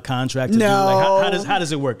 million contract to do. Like, how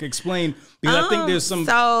does it work? Explain. Because I think there's some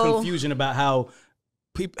confusion about how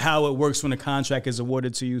it works when a contract is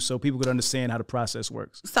awarded to you, so people could understand how the process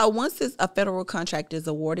works. So once a federal contract is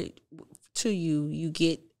awarded to you, you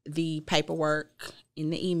get the paperwork in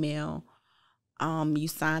the email. You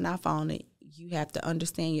sign off on it. You have to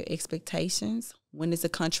understand your expectations. When is a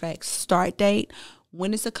contract start date?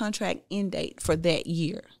 When is a contract end date for that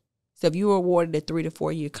year? So if you were awarded a 3 to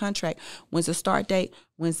 4 year contract, when's the start date?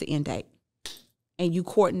 When's the end date? And you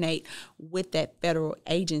coordinate with that federal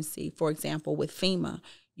agency. For example, with FEMA,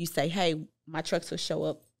 you say, hey, my trucks will show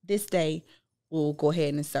up this day. We'll go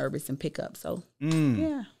ahead and service and pick up. So,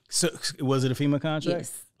 yeah. So was it a FEMA contract?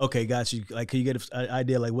 Yes. Okay, got you. Like, can you get an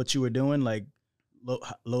idea like what you were doing, like low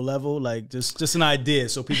level, like just an idea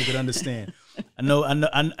so people could understand? I know,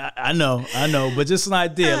 but just an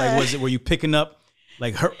idea. Like, were you picking up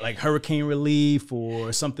like hurricane relief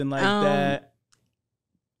or something like that?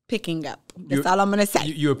 Picking up. That's all I'm gonna say.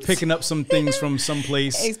 You were picking up some things from some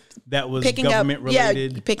place that was government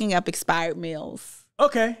related. Yeah, picking up expired meals.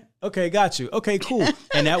 Okay, got you. Okay, cool.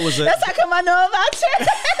 And that was That's how come I know about trash.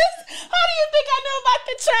 How do you think I knew about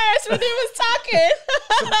the trash when he was talking?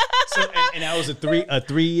 and that was a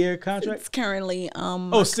 3 year contract? It's currently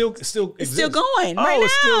still it's still going. Right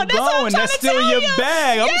it's still going. That's still in your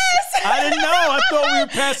bag. Yes. I didn't know. I thought we were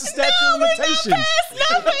past the statute of limitations. We're not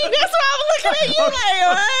past nothing. That's why I'm looking at you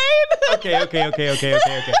like, right? Okay.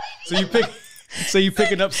 So you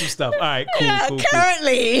picking up some stuff. All right, cool.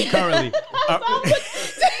 Currently. All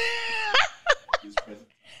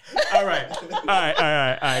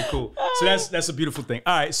right, cool. So that's a beautiful thing.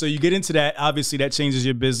 All right, so you get into that. Obviously, that changes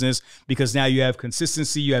your business because now you have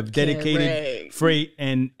consistency, you have dedicated freight,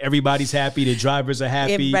 and everybody's happy. The drivers are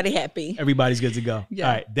happy. Everybody happy. Everybody's good to go. Yeah.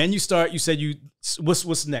 All right, then you start. You said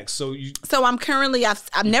what's next? So I'm currently. I've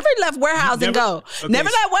never left warehousing go. Okay, never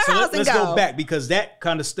let warehousing let's go back because that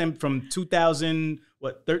kind of stemmed from 15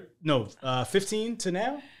 to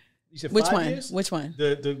now. You said 5 years? Which one?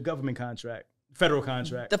 The government contract. Federal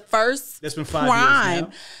contract. The first that's been 5 years now.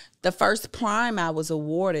 The first prime I was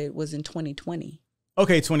awarded was in 2020.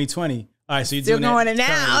 Okay, 2020. All right, so you're still doing going it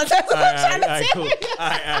now. That's what I'm trying to tell cool. you. All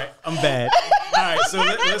right, I'm bad. All right, so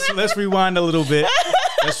let's rewind a little bit.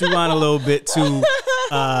 Let's rewind a little bit to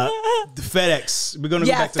the FedEx. We're gonna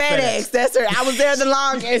go back to FedEx. That's right. I was there the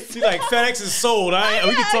longest. See, like FedEx is sold. We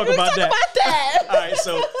can talk about that. All right,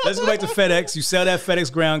 so let's go back to FedEx. You sell that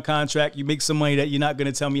FedEx ground contract. You make some money that you're not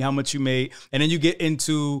gonna tell me how much you made, and then you get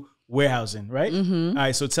into warehousing, right? Mm-hmm. All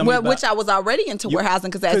right, so tell me about... Which I was already into warehousing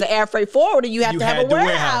because as an air freight forwarder, you have to have a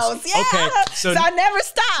warehouse. Yeah. Okay. So I never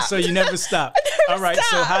stopped. So you never stopped. All right,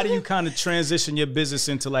 so how do you kind of transition your business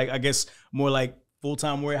into like, I guess, more like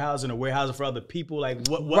full-time warehousing or warehousing for other people? Like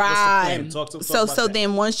what's the plan? Talk about that.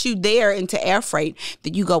 Then once you there into air freight,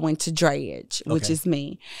 then you go into drayage, which is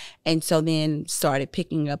me. And so then started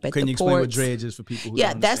picking up at the ports. Can you explain what drayage is for people who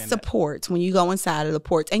don't understand that's the ports. When you go inside of the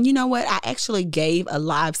ports. And you know what? I actually gave a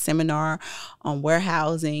live seminar on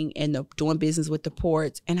warehousing and doing business with the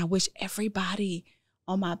ports. And I wish everybody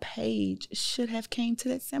on my page should have came to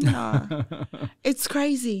that seminar. It's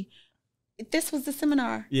crazy. This was the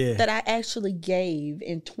seminar that I actually gave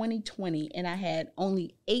in 2020, and I had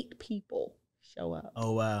only 8 people show up.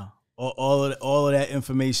 Oh, wow. All of that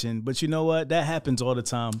information. But you know what? That happens all the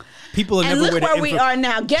time. People are never look where we are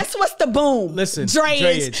now. Guess what's the boom? Listen,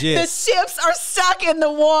 drayage. Yeah. The ships are stuck in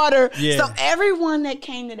the water. Yeah. So everyone that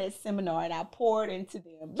came to that seminar, and I poured into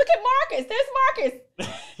them. Look at Marcus. There's Marcus.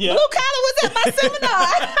 Yeah. Blue Collar was at my seminar.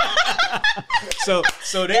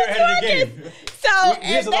 so they're ahead of the game. So know,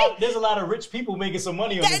 there's a lot of rich people making some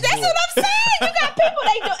money on this that's board. what I'm saying. You got people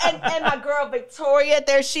they do, and my girl Victoria,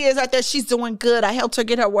 there she is right there. She's doing good. I helped her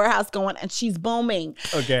get her warehouse going, and she's booming.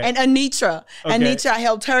 Okay. And Anitra, I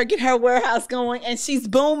helped her get her warehouse going, and she's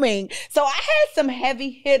booming. So I had some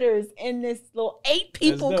heavy hitters in this little 8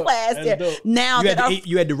 people class there. Dope. Now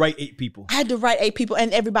you had to write 8 people. I had to write 8 people,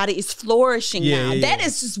 and everybody is flourishing now. Yeah. That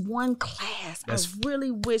is just one class. I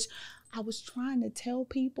really wish I was trying to tell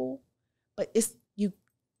people, but it's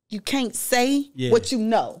you can't say what you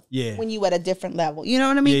know when you at a different level. You know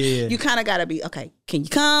what I mean? Yeah. You kind of got to be, okay, can you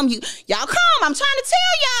come? Y'all come. I'm trying to tell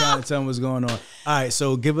y'all. Trying to tell them what's going on. All right,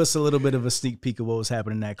 so give us a little bit of a sneak peek of what was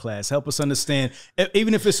happening in that class. Help us understand,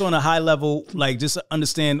 even if it's on a high level, like just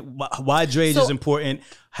understand why drayage is important,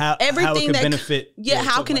 how it can benefit. Yeah,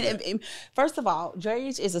 how can it? First of all,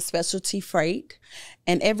 drayage is a specialty freight,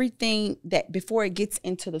 and everything that before it gets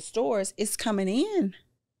into the stores is coming in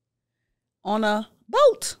on a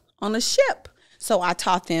boat, on a ship. So I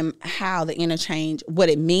taught them how the interchange, what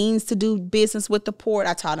it means to do business with the port.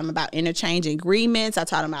 I taught them about interchange agreements. I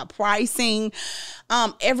taught them about pricing,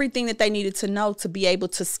 everything that they needed to know to be able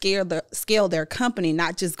to scale their company,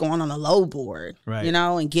 not just going on a load board, you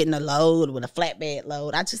know, and getting a load with a flatbed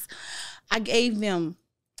load. I gave them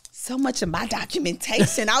so much of my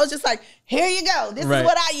documentation. I was just like, here you go. This is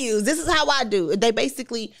what I use. This is how I do. They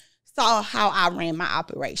basically saw how I ran my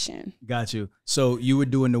operation. Got you. So you were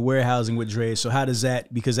doing the warehousing with drayage. So how does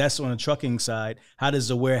that, because that's on the trucking side, how does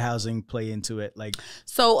the warehousing play into it? Like,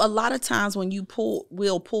 so a lot of times when you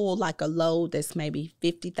we'll pull like a load that's maybe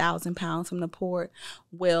 50,000 pounds from the port,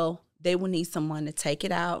 well, they will need someone to take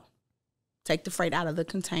it out, take the freight out of the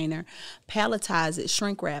container, palletize it,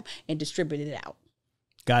 shrink wrap, and distribute it out.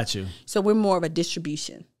 Got you. So we're more of a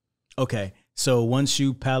distribution. Okay. So once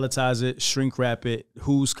you palletize it, shrink wrap it,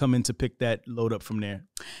 who's coming to pick that load up from there?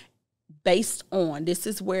 Based on, this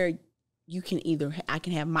is where you can I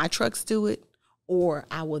can have my trucks do it, or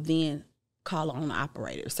I will then call on the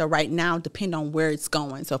operator. So right now, depend on where it's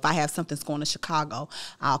going. So if I have something that's going to Chicago,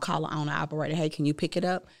 I'll call on the operator. Hey, can you pick it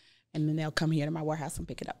up? And then they'll come here to my warehouse and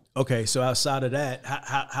pick it up. Okay, so outside of that,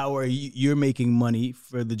 how are you're making money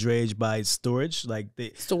for the drayage by storage? Like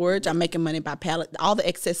storage, I'm making money by pallet, all the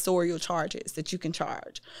accessorial charges that you can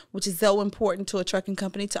charge, which is so important to a trucking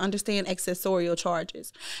company to understand accessorial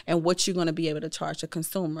charges and what you're going to be able to charge a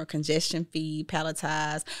consumer: congestion fee,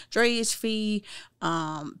 palletized, drayage fee,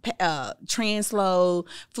 transload,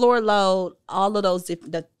 floor load, all of those,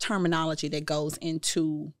 the terminology that goes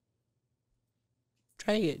into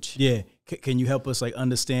drayage. Yeah. Can you help us like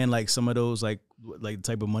understand like some of those like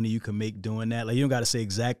type of money you can make doing that? Like you don't got to say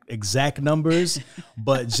exact numbers,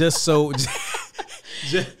 but just so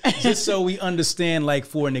just so we understand, like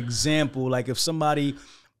for an example, like if somebody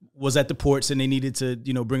was at the ports and they needed to,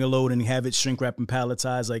 you know, bring a load and have it shrink wrap and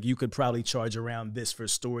palletize, like you could probably charge around this for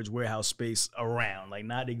storage warehouse space, around, like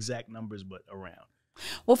not exact numbers, but around.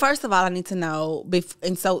 Well, first of all, I need to know,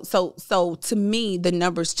 and so to me, the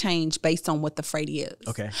numbers change based on what the freight is.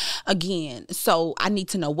 Okay. Again, so I need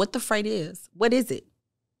to know what the freight is. What is it?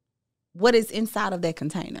 What is inside of that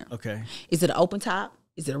container? Okay. Is it an open top?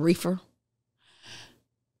 Is it a reefer?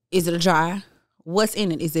 Is it a dry? What's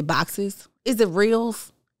in it? Is it boxes? Is it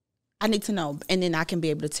reels? I need to know, and then I can be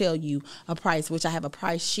able to tell you a price, which I have a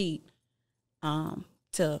price sheet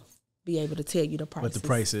to be able to tell you the prices. What the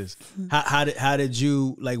price is. How did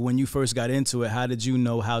you, like when you first got into it, how did you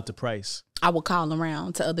know how to price? I would call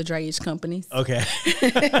around to other drayage companies. Okay.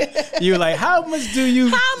 You were like, how much do you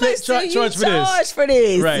charge for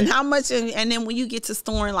this? Right. And how much, and then when you get to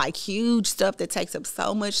storing like huge stuff that takes up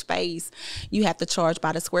so much space, you have to charge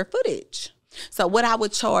by the square footage. So what I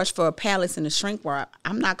would charge for a pallets and a shrink wrap,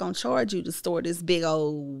 I'm not going to charge you to store this big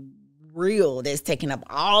old reel that's taking up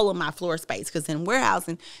all of my floor space, because in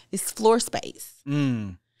warehousing, it's floor space.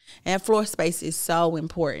 And floor space is so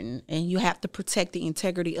important, and you have to protect the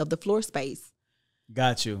integrity of the floor space.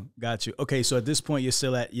 Got you. Okay, so at this point, you're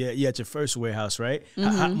still at you're at your first warehouse, right?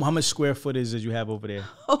 How much square footage did you have over there?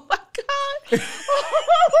 Oh my God. We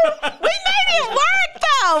made it work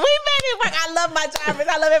though. We made it work. I love my drivers.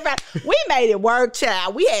 I love everybody. We made it work,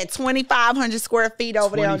 child. We had 2,500 square feet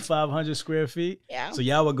over there. 2,500 square feet? Yeah. So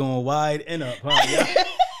y'all were going wide and up, huh?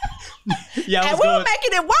 And we were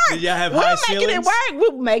making it work. Did y'all have high ceilings? We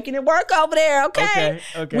were making it work over there, okay?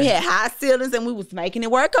 We had high ceilings and we was making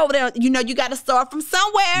it work over there. You know, you got to start from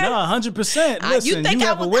somewhere. No, 100%. Listen, you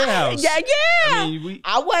have a warehouse. Yeah.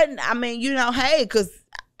 I wasn't, you know, hey, because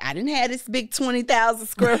I didn't have this big 20,000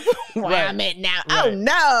 square foot where I'm at now. Right. Oh,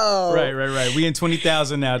 no. Right. We in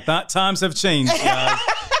 20,000 now. Times have changed, guys.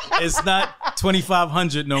 It's not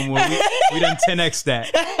 2,500 no more. We done 10x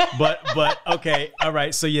that. But okay, all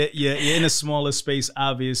right. So you're in a smaller space,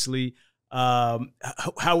 obviously. How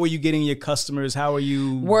are you getting your customers? How are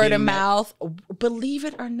you word of mouth? Believe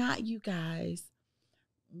it or not, you guys,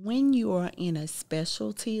 when you are in a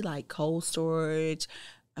specialty like cold storage,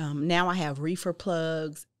 now I have reefer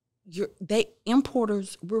plugs.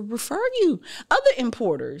 Importers will refer you, other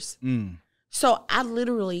importers. So I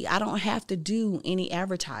don't have to do any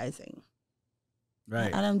advertising.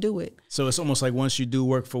 Right. I don't do it. So it's almost like once you do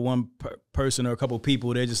work for one person or a couple of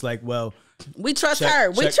people, they're just like, well, we trust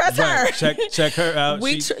her. We trust her. Check her out.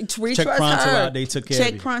 We check trust Pronto her. out. They took care of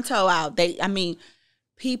you. Check Pronto out.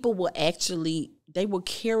 People will they will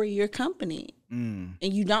carry your company. And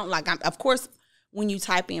you don't of course, when you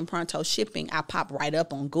type in Pronto shipping, I pop right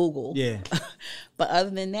up on Google. Yeah. But other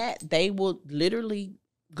than that, they will literally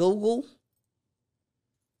Google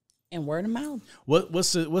and word of mouth.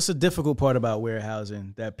 What's the difficult part about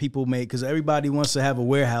warehousing that people make? Because everybody wants to have a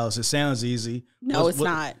warehouse. It sounds easy. No, it's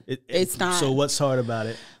not. It's not. So what's hard about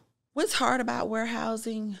it? What's hard about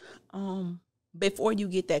warehousing? Before you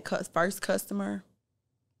get that first customer,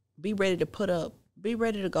 be ready to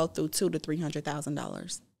go through $200,000 to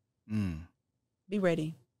 $300,000. Be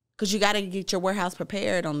ready, because you got to get your warehouse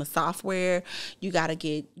prepared on the software. You got to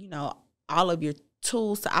get all of your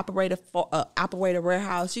tools to operate a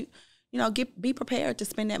warehouse. Be prepared to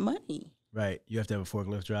spend that money. Right. You have to have a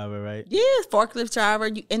forklift driver, right? Yes, forklift driver.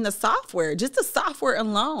 And the software, just the software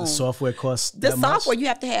alone. The software costs the that software. much? You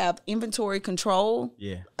have to have inventory control.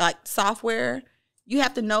 Yeah. Like software, you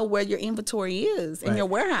have to know where your inventory is in your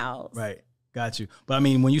warehouse. Right. Got you. But I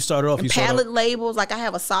mean, when you started off, pallet labels. Like I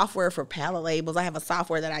have a software for pallet labels. I have a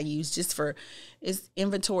software that I use just for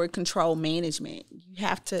inventory control management. You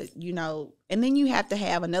have to, and then you have to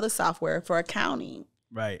have another software for accounting.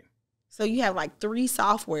 Right. So you have like 3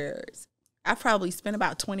 softwares. I probably spent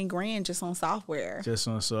about $20,000 just on software. Just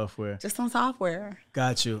on software. Just on software.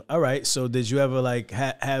 Got you. All right. So did you ever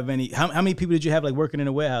have any? How many people did you have working in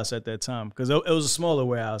a warehouse at that time? Because it was a smaller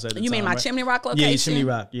warehouse at the time. You mean my Chimney Rock location? Yeah, Chimney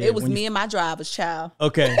Rock. Yeah. It was me and my drivers, child.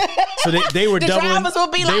 Okay. So they were doubling. Drivers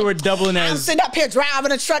would be they were doubling I'm as sitting up here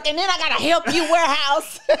driving a truck, and then I gotta help you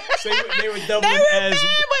warehouse. So they were doubling as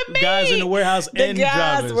guys in the warehouse and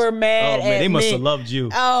drivers. The guys were mad at me. They must have loved you.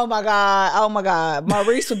 Oh my God. Oh my God.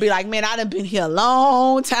 Maurice would be like, man, I done been here a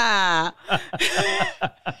long time.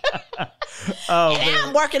 And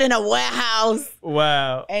I'm working in a warehouse.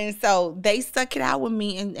 Wow. And so they stuck it out with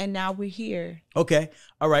me, and now we're here. Okay.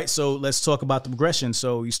 All right. So let's talk about the progression.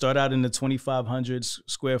 So you start out in the 2,500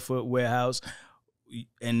 square foot warehouse,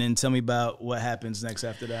 and then tell me about what happens next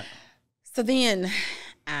after that. So then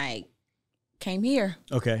I came here.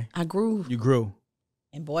 Okay. I grew. You grew.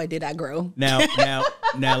 And boy, did I grow. Now,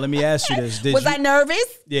 let me ask you this. Was I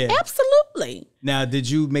nervous? Yeah. Absolutely. Now, did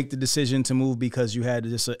you make the decision to move because you had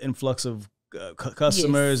just an influx of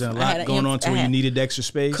customers and a lot going on to where you needed extra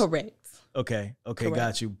space? Correct. Okay. Correct.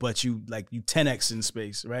 Got you. But you 10x in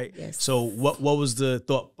space, right? Yes. So what was the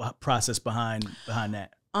thought process behind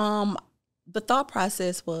that? The thought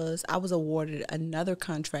process was I was awarded another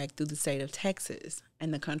contract through the state of Texas,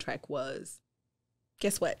 and the contract was,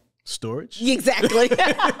 guess what? Storage? Exactly.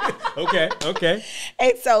 Okay.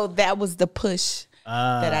 And so that was the push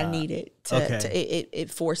that I needed.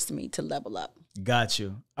 It forced me to level up. Got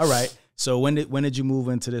you. All right. So when did you move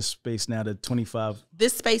into this space now, the 25,000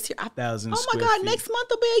 this space here? Oh my God, next month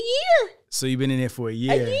will be a year. So you've been in there for a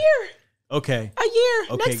year? A year. Okay. A year.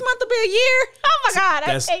 Okay. Next month will be a year. Oh my God.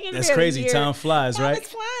 That's crazy. Time flies, right? It's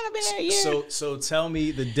flying. I've been there a year. So tell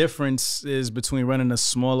me the differences between running a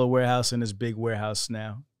smaller warehouse and this big warehouse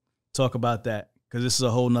now. Talk about that, because this is a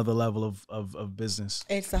whole nother level of business.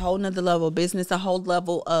 It's a whole nother level of business, a whole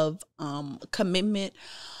level of commitment,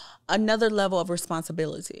 another level of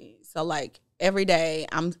responsibility. So like every day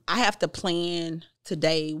I have to plan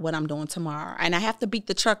today what I'm doing tomorrow, and I have to beat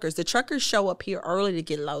the truckers. The truckers show up here early to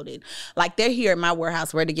get loaded. Like they're here at my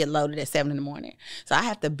warehouse ready to get loaded at 7 in the morning. So I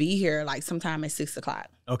have to be here like sometime at 6 o'clock.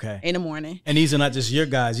 Okay. In the morning. And these are not just your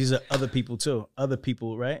guys; these are other people too. Other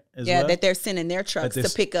people, right? As well? That they're sending their trucks to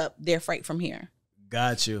pick up their freight from here.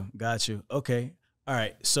 Got you. Okay. All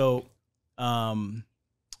right. So,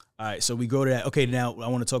 so we go to that. Okay, now I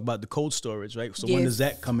want to talk about the cold storage, right? So when does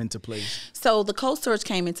that come into place? So the cold storage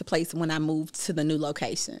came into place when I moved to the new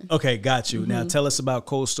location. Okay, got you. Now tell us about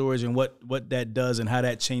cold storage and what that does and how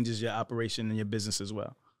that changes your operation and your business as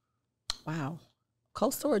well. Wow.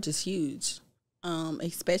 Cold storage is huge.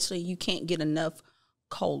 Especially you can't get enough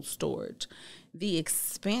cold storage. The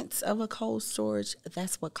expense of a cold storage,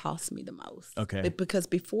 that's what costs me the most. Okay. Because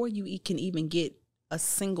before you can even get a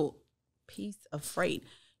single piece of freight,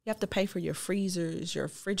 You have to pay for your freezers, your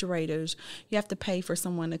refrigerators. You have to pay for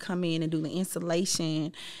someone to come in and do the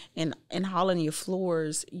installation and hauling your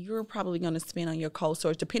floors. You're probably going to spend on your cold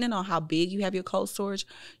storage, depending on how big you have your cold storage,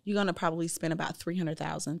 you're going to probably spend about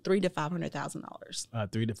 $300,000 to $500,000.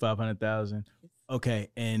 $300,000 to $500,000. Okay,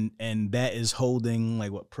 and that is holding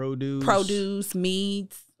like what, produce? Produce,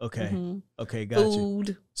 meats. Okay, okay, got you.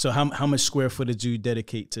 Food. So how much square footage do you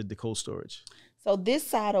dedicate to the cold storage? So this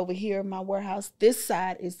side over here, my warehouse, this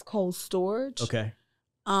side is cold storage. Okay.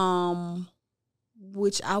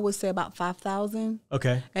 Which I would say about 5,000.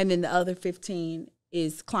 Okay. And then the other 15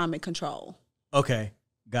 is climate control. Okay,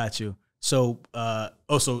 got you. So,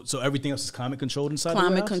 so everything else is climate controlled inside the warehouse?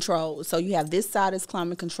 Climate control. So you have this side is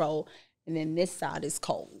climate control, and then this side is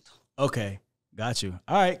cold. Okay. Got you.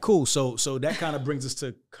 All right, cool. So that kind of brings us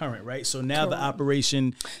to current, right? So now the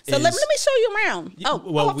operation So let me show you around.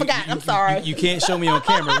 I forgot. I'm sorry. You can't show me on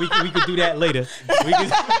camera. We could do that later.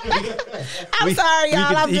 I'm sorry,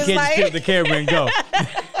 y'all. I'm just can't like... just pick up the camera and go.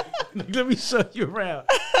 Let me show you around.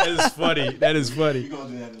 That is funny. That is funny.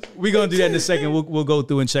 We're going to do that in a second. We'll go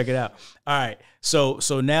through and check it out. All right. So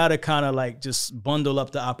now to kind of like just bundle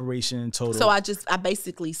up the operation in total. So I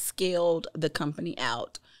basically scaled the company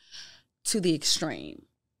out to the extreme.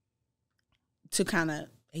 To kind of,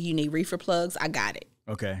 you need reefer plugs, I got it.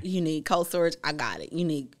 Okay. You need cold storage, I got it. You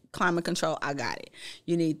need climate control, I got it.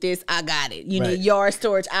 You need this, I got it. You need yard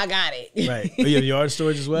storage, I got it. Right. Oh, you have yard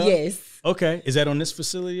storage as well? Yes. Okay. Is that on this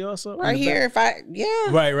facility also? Right here,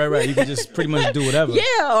 yeah. Right. You can just pretty much do whatever.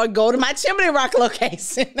 Yeah, or go to my Chimney Rock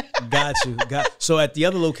location. Got you. So at the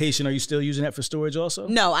other location, are you still using that for storage also?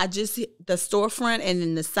 No, I just the storefront and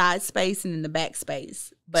then the side space and then the back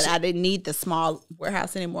space. But I didn't need the small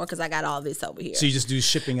warehouse anymore because I got all this over here. So you just do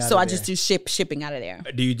shipping out of there? So I just do shipping out of there.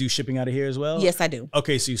 Do you do shipping out of here as well? Yes, I do.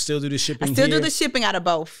 Okay, so you still do the shipping here? I still do the shipping out of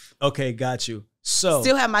both. Okay, got you. So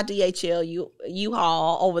still have my DHL,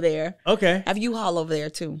 U-Haul over there. Okay. I have U-Haul over there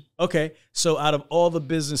too. Okay. So out of all the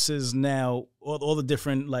businesses now, all the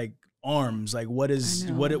different like arms, like what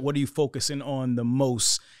are you focusing on the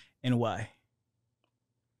most and why?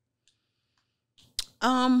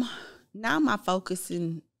 Now my focus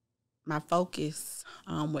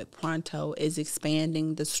with Pronto is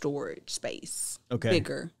expanding the storage space. Okay.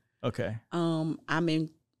 Bigger. Okay. I'm in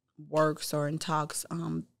works or in talks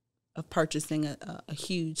of purchasing a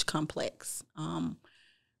huge complex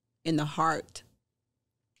in the heart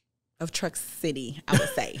of Truck City, I would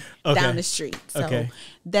say, down the street. So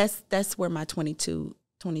that's where my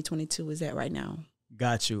 2022 is at right now.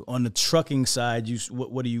 Got you. On the trucking side,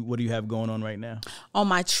 what do you have going on right now? On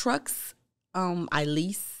my trucks, I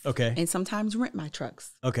lease. Okay. And sometimes rent my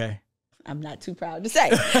trucks. Okay. I'm not too proud to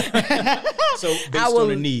say. So based on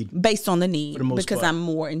the need. Based on the need, because part. I'm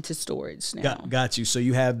more into storage now. Got you. So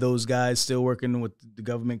you have those guys still working with the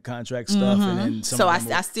government contract stuff, and then some. So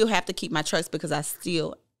I still have to keep my trucks because I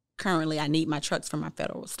need my trucks for my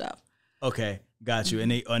federal stuff. Okay, got you.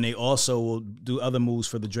 And they also will do other moves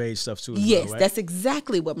for the drayage stuff too. Yes, well, right? That's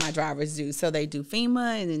exactly what my drivers do. So they do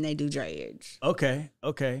FEMA and then they do drayage. Okay.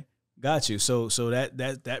 Got you. So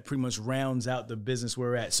that pretty much rounds out the business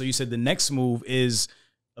we're at. So you said the next move is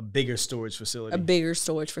a bigger storage facility. A bigger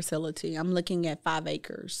storage facility. I'm looking at 5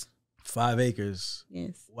 acres. 5 acres.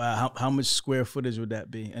 Yes. Wow. How much square footage would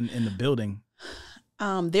that be in the building?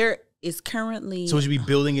 There is currently. So would you be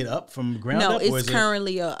building it up from ground up? No, it's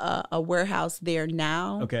currently a warehouse there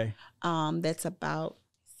now. Okay. That's about.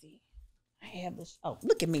 Have this. Oh,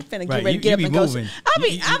 look at me! Finna right. get ready to get up and moving. Go.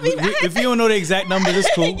 If you don't know the exact number,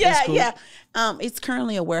 that's cool. Yeah, that's cool. Yeah. It's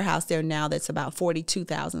currently a warehouse there now that's about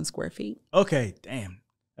 42,000 square feet. Okay, damn.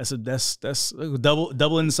 That's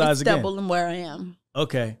double in the size again. Double in where I am.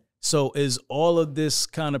 Okay, so is all of this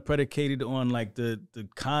kind of predicated on like the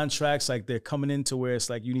contracts, like they're coming into where it's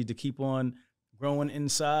like you need to keep on growing in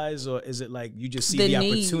size, or is it like you just see the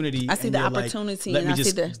opportunity? I see the opportunity, like, let me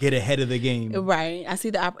just get ahead of the game. Right. I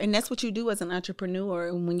see and that's what you do as an entrepreneur.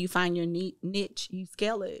 And when you find your niche, you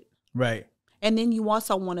scale it. Right. And then you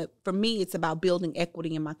also want to. For me, it's about building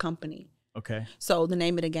equity in my company. Okay. So the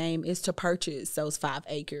name of the game is to purchase those 5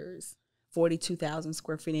 acres, 42,000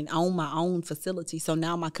 square feet, and own my own facility. So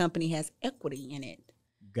now my company has equity in it.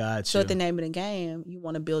 Gotcha. So at the name of the game, you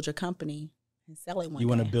want to build your company and sell it one day. You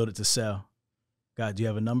want to build it to sell. God, do you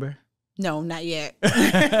have a number? No, not yet.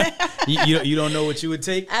 you don't know what you would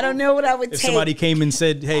take? I don't know what I would take. If somebody came and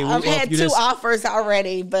said, hey, I've had 2 offers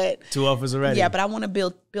already, but 2 offers already. Yeah, but I want to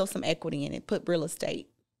build some equity in it, put real estate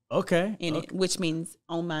in it, which means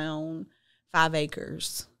own my own 5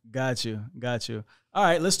 acres. Got you. All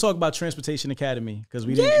right, let's talk about Transportation Academy because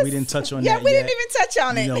we didn't touch on that. Yeah, we yet. didn't even touch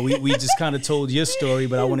on it. You know, we just kind of told your story,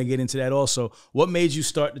 but I want to get into that also. What made you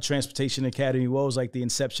start the Transportation Academy? What was like the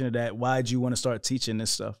inception of that? Why did you want to start teaching this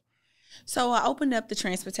stuff? So I opened up the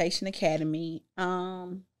Transportation Academy,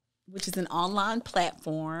 which is an online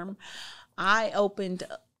platform. I opened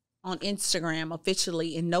on Instagram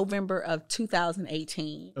officially in November of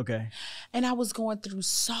 2018. Okay. And I was going through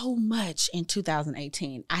so much in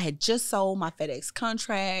 2018. I had just sold my FedEx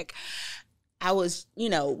contract. I was,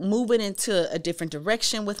 moving into a different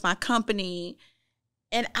direction with my company.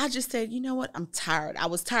 And I just said, you know what? I'm tired. I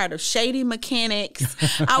was tired of shady mechanics.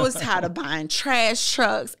 I was tired of buying trash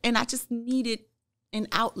trucks. And I just needed an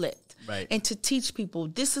outlet. Right. And to teach people,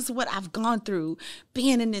 this is what I've gone through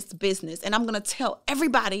being in this business. And I'm going to tell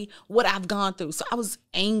everybody what I've gone through. So I was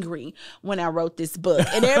angry when I wrote this book.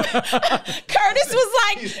 And Curtis was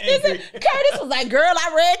like, girl,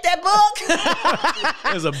 I read that book.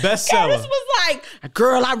 It was a bestseller. Curtis was like,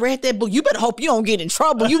 girl, I read that book. You better hope you don't get in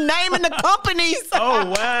trouble. You naming the companies.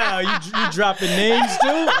 Oh, wow. You dropping names too?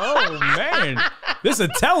 Oh, man. This is a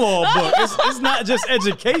tell-all book. It's not just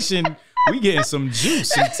education. We getting some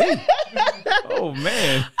juice and tea. Oh,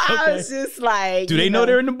 man. Okay. I was just like... Do they know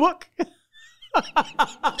they're in the book? They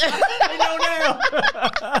know now.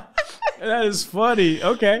 That is funny.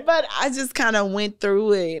 Okay. But I just kind of went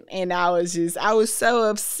through it, and I was so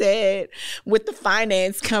upset with the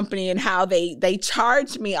finance company and how they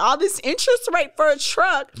charged me all this interest rate for a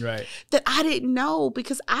truck right. that I didn't know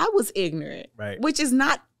because I was ignorant, right. which is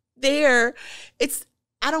not their...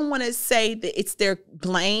 I don't want to say that it's their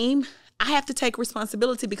blame. I have to take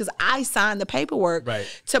responsibility because I signed the paperwork right.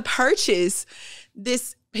 to purchase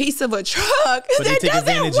this piece of a truck. But they take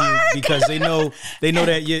advantage of you because they know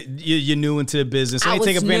that you're new into the business. And they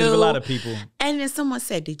take advantage of a lot of people. And then someone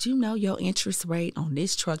said, did you know your interest rate on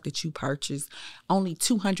this truck that you purchased, only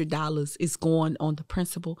 $200 is going on the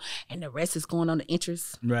principal and the rest is going on the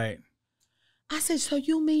interest? Right. I said, so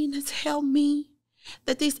you mean to tell me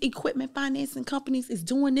that these equipment financing companies is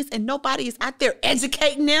doing this and nobody is out there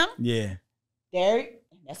educating them? Yeah.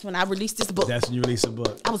 That's when I released this book. That's when you released the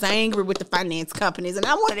book. I was angry with the finance companies and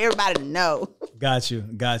I wanted everybody to know. Got you.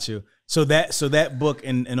 So that book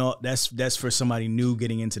and all that's for somebody new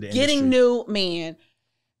getting into the industry. Getting new, man.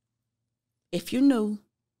 If you're new,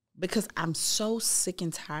 because I'm so sick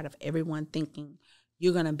and tired of everyone thinking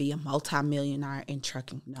you're gonna be a multimillionaire in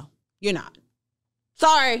trucking. No, you're not.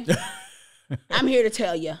 Sorry. I'm here to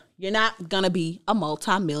tell you, you're not going to be a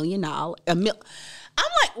multi-millionaire. I'm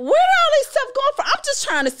like, where all this stuff going from? I'm just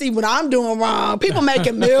trying to see what I'm doing wrong. People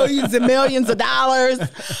making millions and millions of dollars.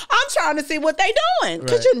 I'm trying to see what they're doing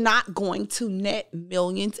because you're not going to net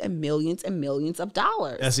millions and millions and millions of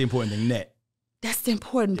dollars. That's the important thing, net. That's the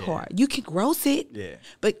important part. You can gross it,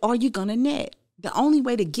 but are you going to net? The only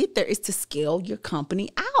way to get there is to scale your company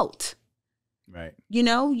out. Right.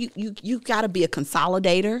 You got to be a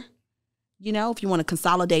consolidator. If you want to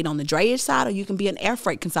consolidate on the drayage side, or you can be an air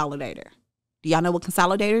freight consolidator. Do y'all know what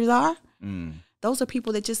consolidators are? Those are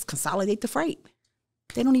people that just consolidate the freight.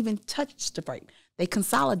 They don't even touch the freight. They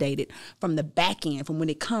consolidate it from the back end, from when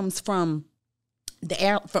it comes from the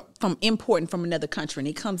air, from importing from another country, and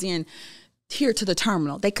it comes in here to the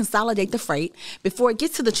terminal. They consolidate the freight before it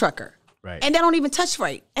gets to the trucker. Right. And they don't even touch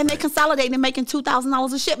freight. And they consolidate and making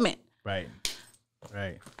 $2,000 a shipment. Right.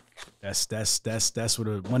 Right. That's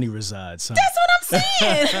where the money resides. Huh? That's what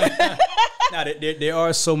I'm saying. Now there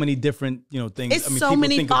are so many different things. It's people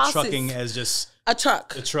think bosses. Of trucking as just a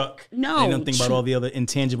truck. A truck. No, they don't think about all the other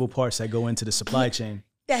intangible parts that go into the supply chain.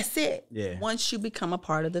 That's it. Yeah. Once you become a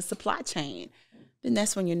part of the supply chain, then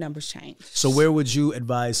that's when your numbers change. So where would you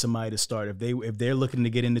advise somebody to start if they're looking to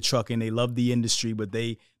get into trucking? They love the industry, but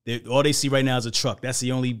they all they see right now is a truck. That's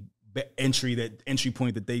the only entry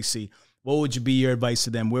point that they see. What would be your advice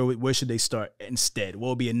to them? Where should they start instead? What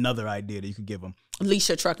would be another idea that you could give them? Lease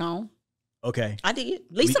your truck on. Okay. I did.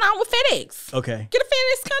 Lease it on with FedEx. Okay. Get a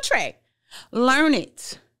FedEx contract. Learn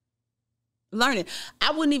it.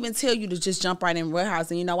 I wouldn't even tell you to just jump right in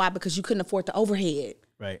warehousing. You know why? Because you couldn't afford the overhead.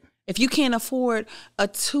 Right. If you can't afford a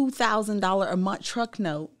 $2,000 a month truck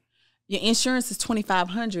note, your insurance is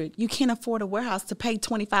 $2,500. You can't afford a warehouse to pay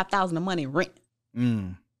 $25,000 a month in rent.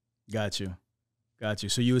 Got you.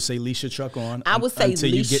 So you would say lease your truck on. I would say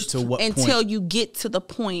until you get to what point? Until you get to the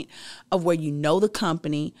point of where you know the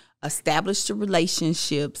company, establish the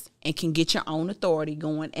relationships, and can get your own authority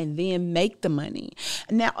going, and then make the money.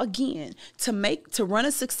 Now, again, to run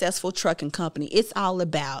a successful trucking company, it's all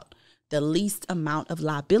about the least amount of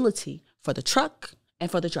liability for the truck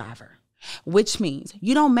and for the driver, which means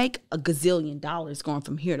you don't make $1 gazillion going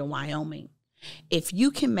from here to Wyoming. If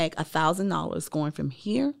you can make $1,000 going from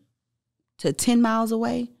here to 10 miles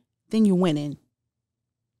away, then you're winning.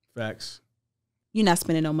 Facts. You're not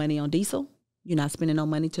spending no money on diesel. You're not spending no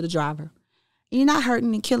money to the driver. And you're not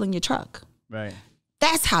hurting and killing your truck. Right.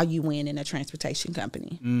 That's how you win in a transportation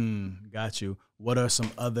company. Got you. What are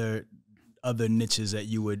some other niches that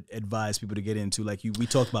you would advise people to get into? Like we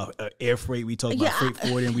talked about air freight, we talked about freight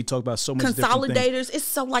forwarding, we talked about so much different things. It's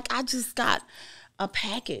so like I just got a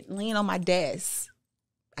packet laying on my desk.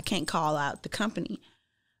 I can't call out the company,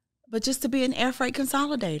 but just to be an air freight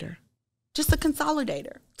consolidator, just a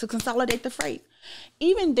consolidator to consolidate the freight.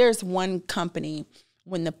 Even there's one company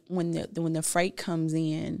when the freight comes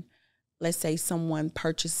in, let's say someone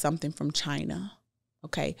purchased something from China,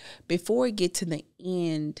 okay, before it get to the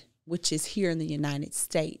end, which is here in the United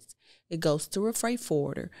States, it goes through a freight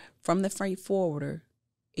forwarder. From the freight forwarder,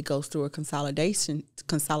 it goes through a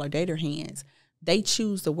consolidator hands. They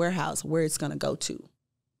choose the warehouse where it's going to go to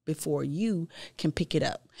before you can pick it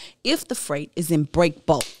up. If the freight is in break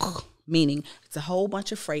bulk, meaning it's a whole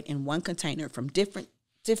bunch of freight in one container from different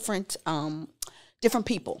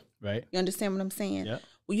people. Right. You understand what I'm saying? Yeah.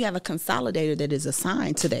 Well, you have a consolidator that is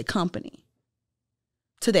assigned to that company,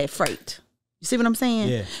 to that freight. You see what I'm saying?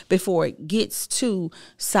 Yeah. Before it gets to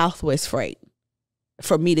Southwest Freight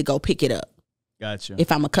for me to go pick it up. Gotcha. If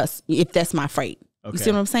that's my freight. Okay. You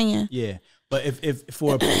see what I'm saying? Yeah. But if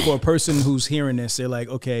for a person who's hearing this, they're like,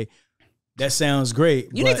 okay, that sounds great.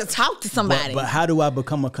 You need to talk to somebody. But how do I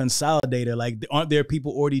become a consolidator? Like, aren't there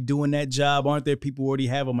people already doing that job? Aren't there people already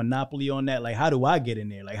have a monopoly on that? Like, how do I get in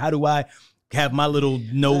there? Like, how do I have my little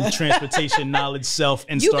no transportation knowledge self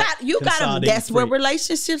and you got to, that's where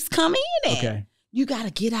relationships come in at. Okay. You got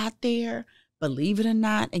to get out there, believe it or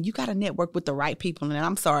not, and you got to network with the right people. And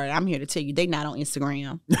I'm sorry, I'm here to tell you, they not on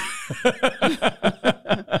Instagram.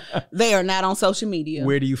 They are not on social media.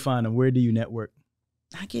 Where do you find them? Where do you network?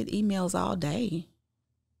 I get emails all day.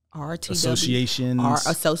 RTW. Associations. Our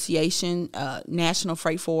association, National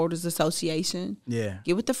Freight Forwarders Association. Yeah.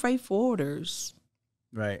 Get with the freight forwarders.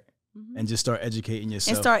 Right. Mm-hmm. And just start educating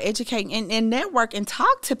yourself. And start educating and network and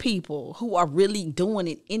talk to people who are really doing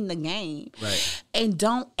it in the game. Right. And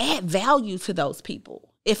don't add value to those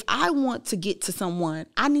people. If I want to get to someone,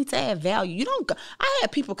 I need to add value. You don't go, I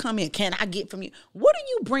had people come in, can I get from you? What are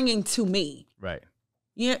you bringing to me? Right.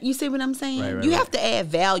 You see what I'm saying? Right, you have to add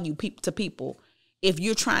value to people if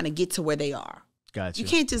you're trying to get to where they are. Gotcha. You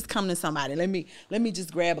can't just come to somebody, let me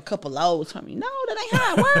just grab a couple loads from you. No, that ain't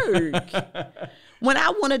how it works. When I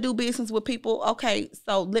want to do business with people, okay,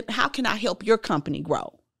 so how can I help your company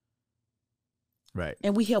grow? Right.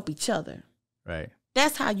 And we help each other. Right.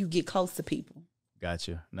 That's how you get close to people.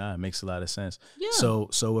 Gotcha. Nah, it makes a lot of sense. Yeah.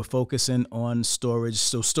 So we're focusing on storage.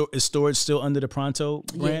 So is storage still under the Pronto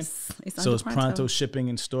brand? Yes, it's under Pronto. Pronto shipping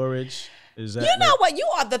and storage. Is that? You know what? You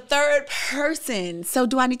are the third person. So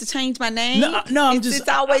do I need to change my name? No, it's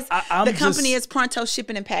always the company is Pronto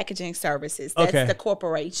Shipping and Packaging Services. That's the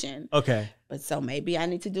corporation. Okay. But so maybe I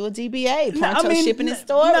need to do a DBA, Pronto Shipping and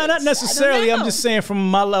Storage. No, not necessarily. I'm just saying from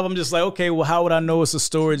my level, I'm just like, okay, well, how would I know it's a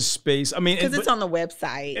storage space? I mean, because it's on the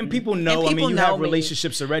website. And people know. I mean, you have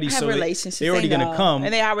relationships already, so they're already going to come.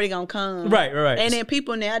 And they're already going to come. Right. And then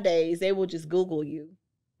people nowadays, they will just Google you.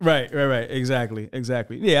 Right. Exactly.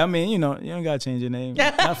 Yeah, I mean, you don't got to change your name.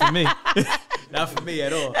 Not for me. Not for me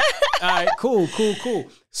at all. All right, cool.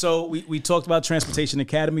 So we talked about Transportation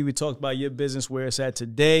Academy. We talked about your business, where it's at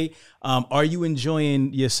today. Are you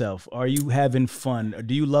enjoying yourself? Are you having fun? Or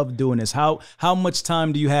do you love doing this? How much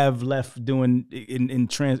time do you have left doing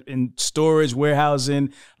in storage,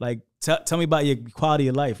 warehousing? Like, tell me about your quality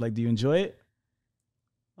of life. Like, do you enjoy it?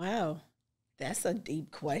 Wow. That's a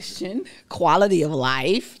deep question. Quality of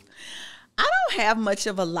life. I don't have much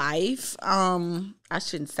of a life. I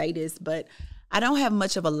shouldn't say this, but I don't have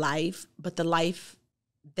much of a life, but the life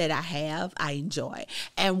that I have, I enjoy.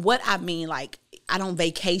 And what I mean, like, I don't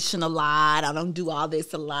vacation a lot. I don't do all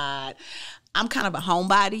this a lot. I'm kind of a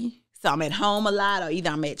homebody. So I'm at home a lot, or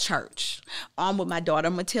either I'm at church. Or I'm with my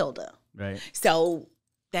daughter, Matilda. Right. So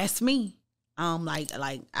that's me.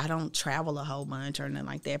 Like I don't travel a whole bunch or nothing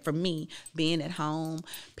like that. For me, being at home,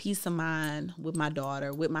 peace of mind with my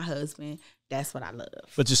daughter, with my husband, that's what I love.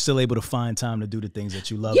 But you're still able to find time to do the things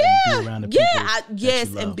that you love and be around the people.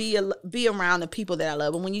 Yes, and be around the people that I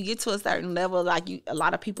love. And when you get to a certain level, like a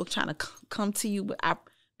lot of people trying to come to you, but I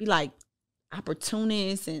be like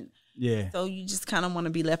opportunists and Yeah. So you just kind of want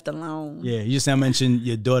to be left alone. Yeah. You just now mentioned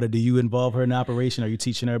your daughter. Do you involve her in the operation? Are you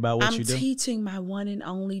teaching her about what you do? I'm teaching my one and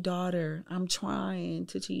only daughter. I'm trying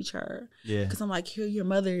to teach her. Yeah. Because I'm like, here, your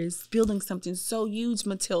mother is building something so huge,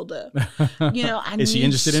 Matilda. You know, Is she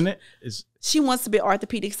interested in it? She wants to be an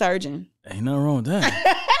orthopedic surgeon. Ain't nothing wrong with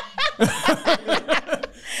that.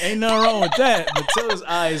 Ain't nothing wrong with that. Matilda's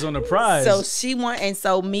eyes on the prize. So she and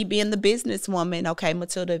so me being the businesswoman, okay,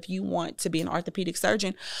 Matilda, if you want to be an orthopedic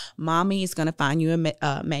surgeon, mommy is going to find you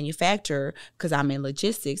a manufacturer, because I'm in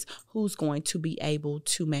logistics, who's going to be able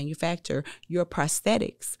to manufacture your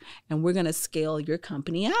prosthetics, and we're going to scale your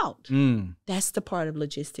company out. That's the part of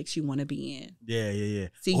logistics you want to be in. Yeah.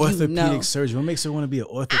 See, orthopedic surgeon. What makes her want to be an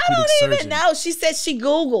orthopedic surgeon? I don't even know. She said she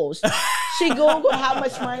Googles. She Googled how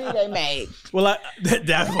much money they made. Well,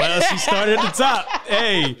 that's why she started at the top.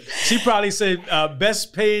 Hey, she probably said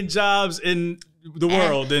best paying jobs in the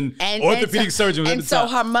world, and orthopedic surgeon was at the top.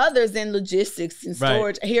 And so her mother's in logistics and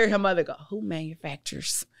storage. I hear her mother go, who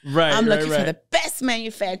manufactures? Right. I'm looking for the best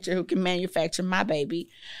manufacturer who can manufacture my baby.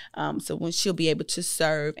 So when she'll be able to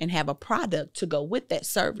serve and have a product to go with that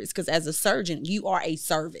service. Because as a surgeon, you are a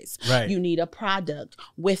service. Right. You need a product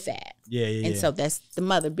with that. Yeah. And so that's the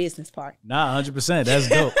mother business part. Nah, 100%. That's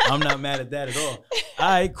dope. I'm not mad at that at all. All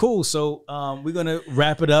right, cool. So we're going to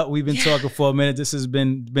wrap it up. We've been talking for a minute. This has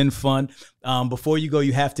been fun. Before you go,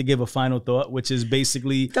 you have to give a final thought, which is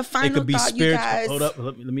basically the final it could be thought, spiritual. you guys. Hold up,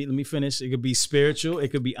 let me finish. It could be spiritual.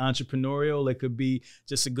 It could be entrepreneurial. It could be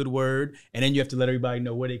just a good word. And then you have to let everybody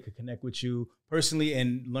know where they could connect with you personally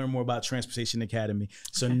and learn more about Transportation Academy.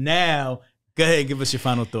 So now, go ahead and give us your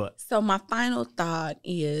final thought. So my final thought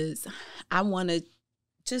is I want to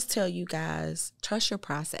just tell you guys, trust your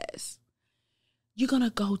process. You're going to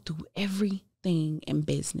go through everything in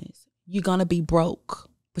business. You're going to be broke,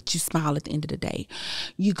 but you smile at the end of the day.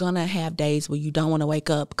 You're going to have days where you don't want to wake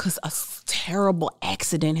up because a terrible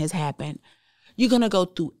accident has happened. You're going to go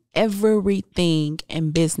through everything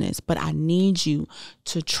in business, but I need you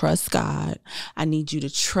to trust God. I need you to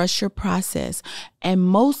trust your process. And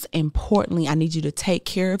most importantly, I need you to take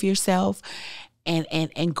care of yourself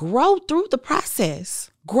and grow through the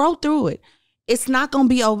process. Grow through it. It's not going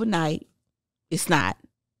to be overnight. It's not.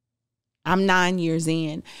 I'm 9 years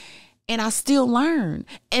in and I still learn.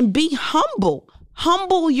 And be humble.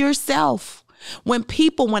 Humble yourself. When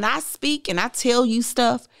I speak and I tell you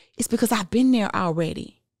stuff, it's because I've been there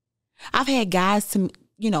already. I've had guys to,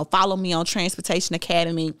 follow me on Transportation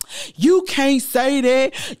Academy. You can't say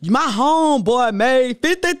that. My homeboy made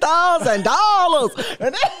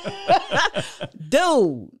 $50,000.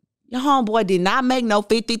 Dude, your homeboy did not make no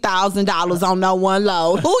 $50,000 on no one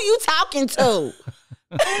load. Who you talking to?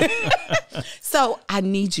 So I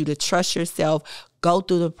need you to trust yourself, go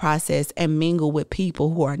through the process, and mingle with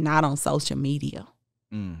people who are not on social media.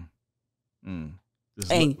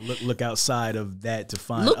 Just look outside of that to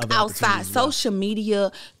find look other outside. Well. Social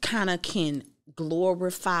media kind of can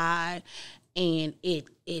glorify, and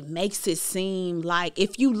it makes it seem like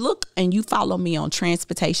if you look and you follow me on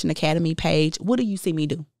Transportation Academy page, what do you see me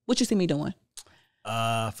do? What you see me doing?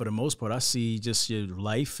 For the most part, I see just your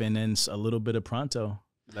life and then a little bit of pronto.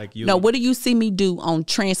 Like you. No, what do you see me do on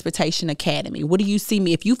Transportation Academy? What do you see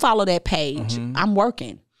me? If you follow that page, I'm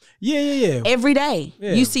working. Yeah. Every day.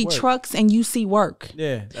 Yeah, you see work. trucks and you see work.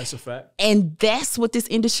 Yeah, that's a fact. And that's what this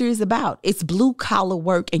industry is about. It's blue collar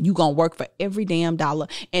work, and you gonna work for every damn dollar.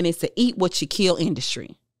 And it's a eat what you kill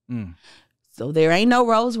industry. So there ain't no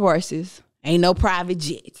Rolls Royces, ain't no private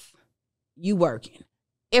jets. You working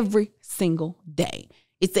every single day.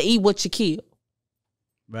 It's a eat what you kill.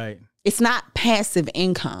 Right. It's not passive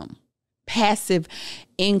income. Passive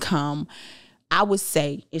income, I would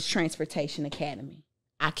say, is Transportation Academy.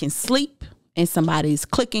 I can sleep and somebody's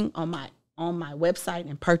clicking on my website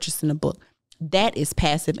and purchasing a book. That is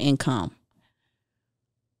passive income.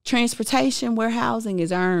 Transportation warehousing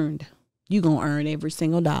is earned. You're going to earn every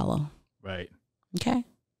single dollar. Right. Okay?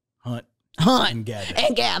 Hunt. And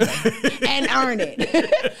gather. And earn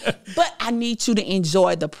it. But I need you to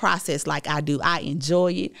enjoy the process like I do. I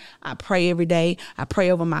enjoy it. I pray every day. I pray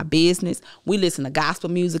over my business. We listen to gospel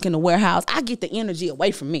music in the warehouse. I get the energy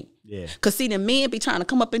away from me. Yeah. Because see, the men be trying to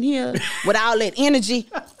come up in here with all that energy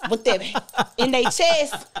with that in their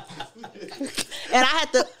chest. And I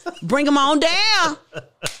have to bring them on down.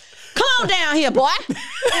 Come on down here, boy.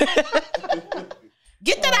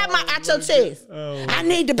 Get that out your chest. I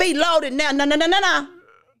need to be loaded now. No.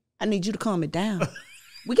 I need you to calm it down.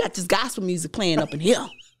 We got this gospel music playing up in here.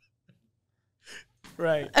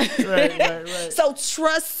 Right. So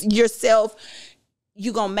trust yourself.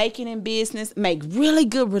 You're going to make it in business. Make really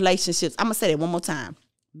good relationships. I'm going to say that one more time.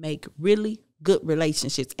 Make really good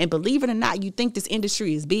relationships. And believe it or not, you think this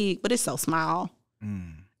industry is big, but it's so small.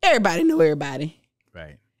 Everybody know everybody.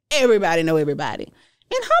 Right. Everybody know everybody.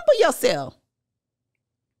 And humble yourself.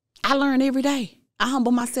 I learn every day. I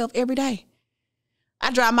humble myself every day.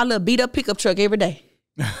 I drive my little beat up pickup truck every day.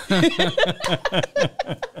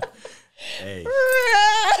 Hey.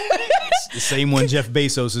 The same one Jeff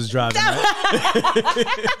Bezos is driving, right?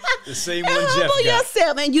 The same one Jeff got. Humble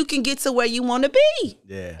yourself and you can get to where you want to be.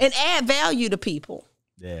 Yeah. And add value to people.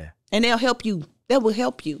 Yeah. And they'll help you. That will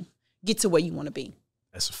help you get to where you want to be.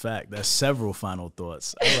 That's a fact. That's several final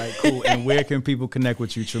thoughts. All right, cool. And where can people connect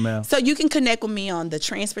with you, Tramel? So you can connect with me on the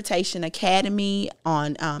Transportation Academy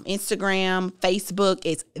on Instagram, Facebook.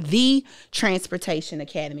 It's The Transportation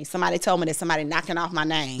Academy. Somebody told me that somebody knocking off my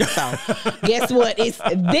name. So guess what? It's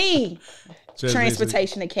The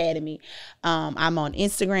Transportation Academy. I'm on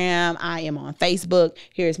Instagram. I am on Facebook.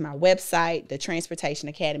 Here's my website,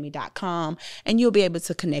 thetransportationacademy.com. And you'll be able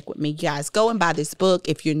to connect with me. Guys, go and buy this book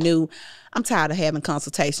if you're new. I'm tired of having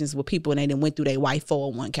consultations with people and they done went through their white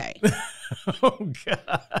 401k. Oh,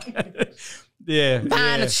 God. Yeah.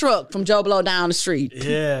 Buying a truck from Joe Blow down the street.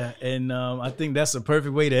 Yeah. And I think that's a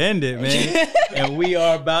perfect way to end it, man. And we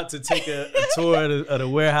are about to take a tour of the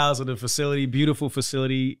warehouse of the facility. Beautiful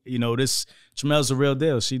facility. You know, Tramel's a real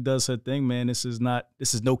deal. She does her thing, man. This is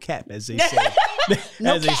no cap, as they say. This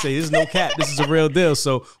is no cap. This is a real deal.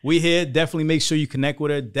 So we here. Definitely make sure you connect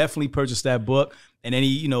with her. Definitely purchase that book and any,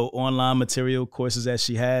 you know, online material courses that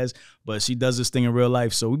she has. But she does this thing in real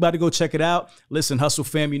life. So we about to go check it out. Listen, Hustle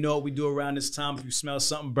fam, you know what we do around this time. If you smell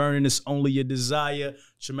something burning, it's only your desire.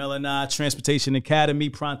 Tramel and I, Transportation Academy,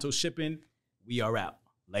 pronto shipping. We are out.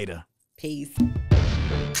 Later. Peace.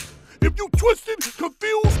 If you twisted,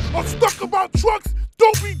 confused, or stuck about trucks,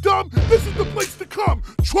 don't be dumb. This is the place to come.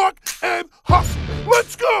 Truck and Hustle.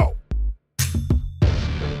 Let's go.